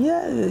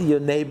 Yeah, your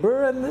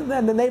neighbor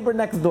and the neighbor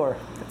next door.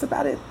 That's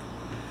about it.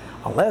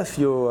 Unless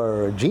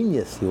you're a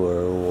genius,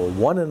 you're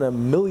one in a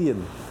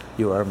million,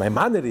 you are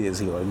Maimonides,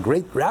 you are a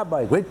great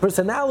rabbi, great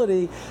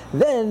personality,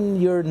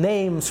 then your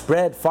name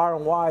spread far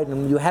and wide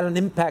and you had an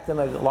impact on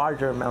a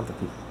larger amount of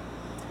people.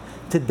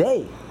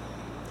 Today,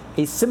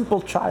 a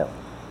simple child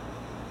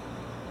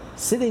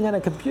sitting on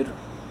a computer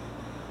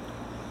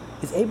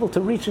is able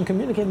to reach and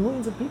communicate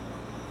millions of people.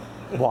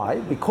 Why?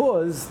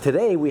 Because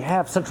today we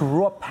have such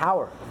raw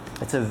power.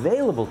 It's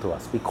available to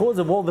us because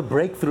of all the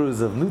breakthroughs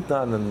of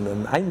Newton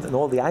and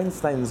all the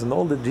Einsteins and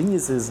all the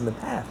geniuses in the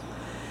past.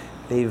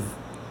 We've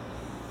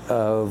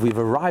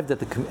arrived at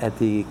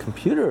the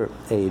computer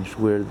age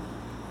where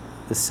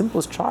the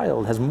simplest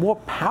child has more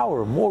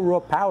power, more raw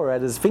power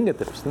at his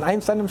fingertips than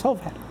Einstein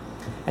himself had.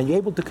 And you're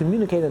able to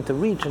communicate and to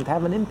reach and to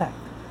have an impact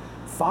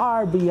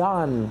far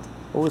beyond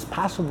what was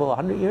possible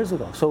 100 years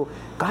ago. So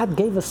God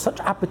gave us such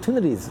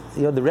opportunities.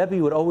 You know, the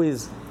Rebbe would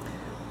always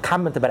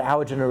comment about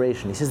our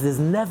generation. He says, there's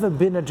never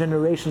been a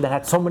generation that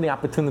had so many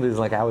opportunities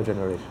like our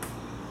generation.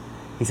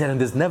 He said, and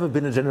there's never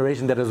been a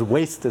generation that has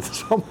wasted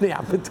so many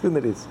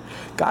opportunities.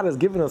 God has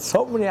given us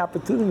so many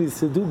opportunities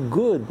to do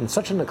good in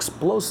such an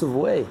explosive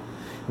way,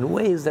 in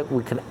ways that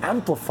we can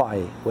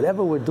amplify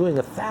whatever we're doing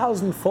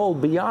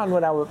 1,000-fold beyond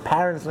what our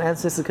parents and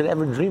ancestors could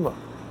ever dream of.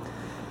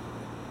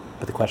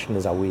 But the question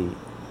is, are we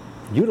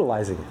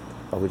utilizing it?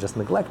 Or are we just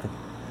neglecting it?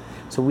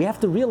 So we have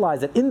to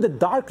realize that in the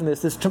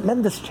darkness there's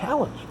tremendous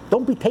challenge.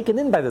 Don't be taken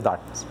in by the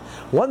darkness.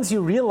 Once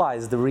you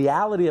realize the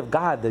reality of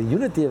God, the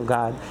unity of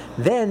God,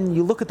 then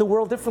you look at the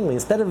world differently.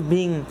 Instead of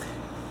being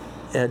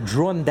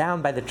drawn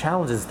down by the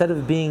challenges, instead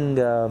of being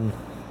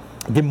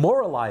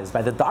demoralized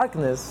by the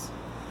darkness,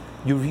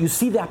 you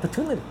see the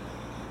opportunity.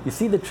 You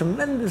see the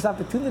tremendous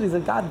opportunities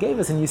that God gave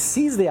us, and you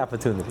seize the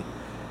opportunity.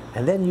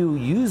 And then you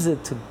use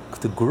it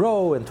to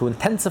grow and to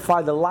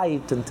intensify the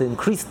light and to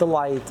increase the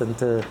light and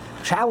to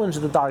challenge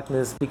the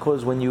darkness,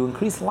 because when you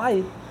increase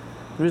light,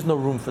 there is no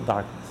room for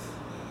darkness.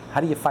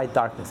 How do you fight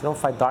darkness? You don't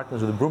fight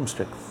darkness with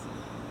broomsticks.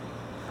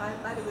 I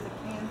light it with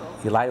a candle.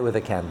 You light it with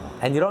a candle.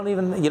 And you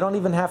don't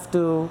even have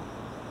to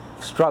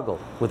struggle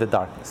with the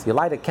darkness. You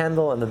light a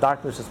candle and the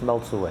darkness just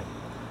melts away.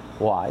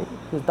 Why?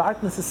 Because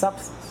darkness is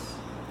substance.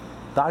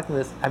 Light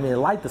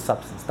is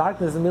substance.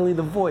 Darkness is merely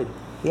the void,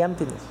 the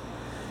emptiness.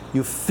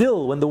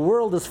 When the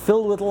world is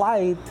filled with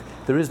light,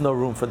 there is no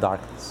room for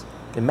darkness.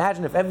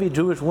 Imagine if every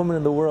Jewish woman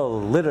in the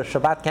world lit a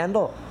Shabbat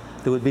candle,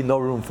 there would be no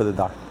room for the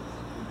darkness.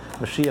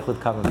 Mashiach would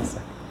come in a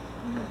second.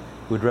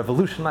 It would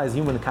revolutionize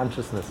human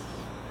consciousness,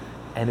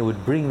 and it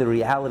would bring the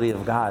reality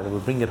of God, it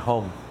would bring it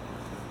home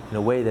in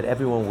a way that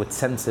everyone would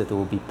sense it, it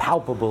would be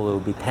palpable, it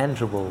would be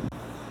tangible.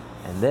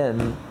 And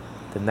then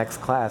the next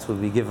class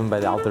would be given by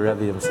the Alter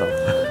Rebbe himself.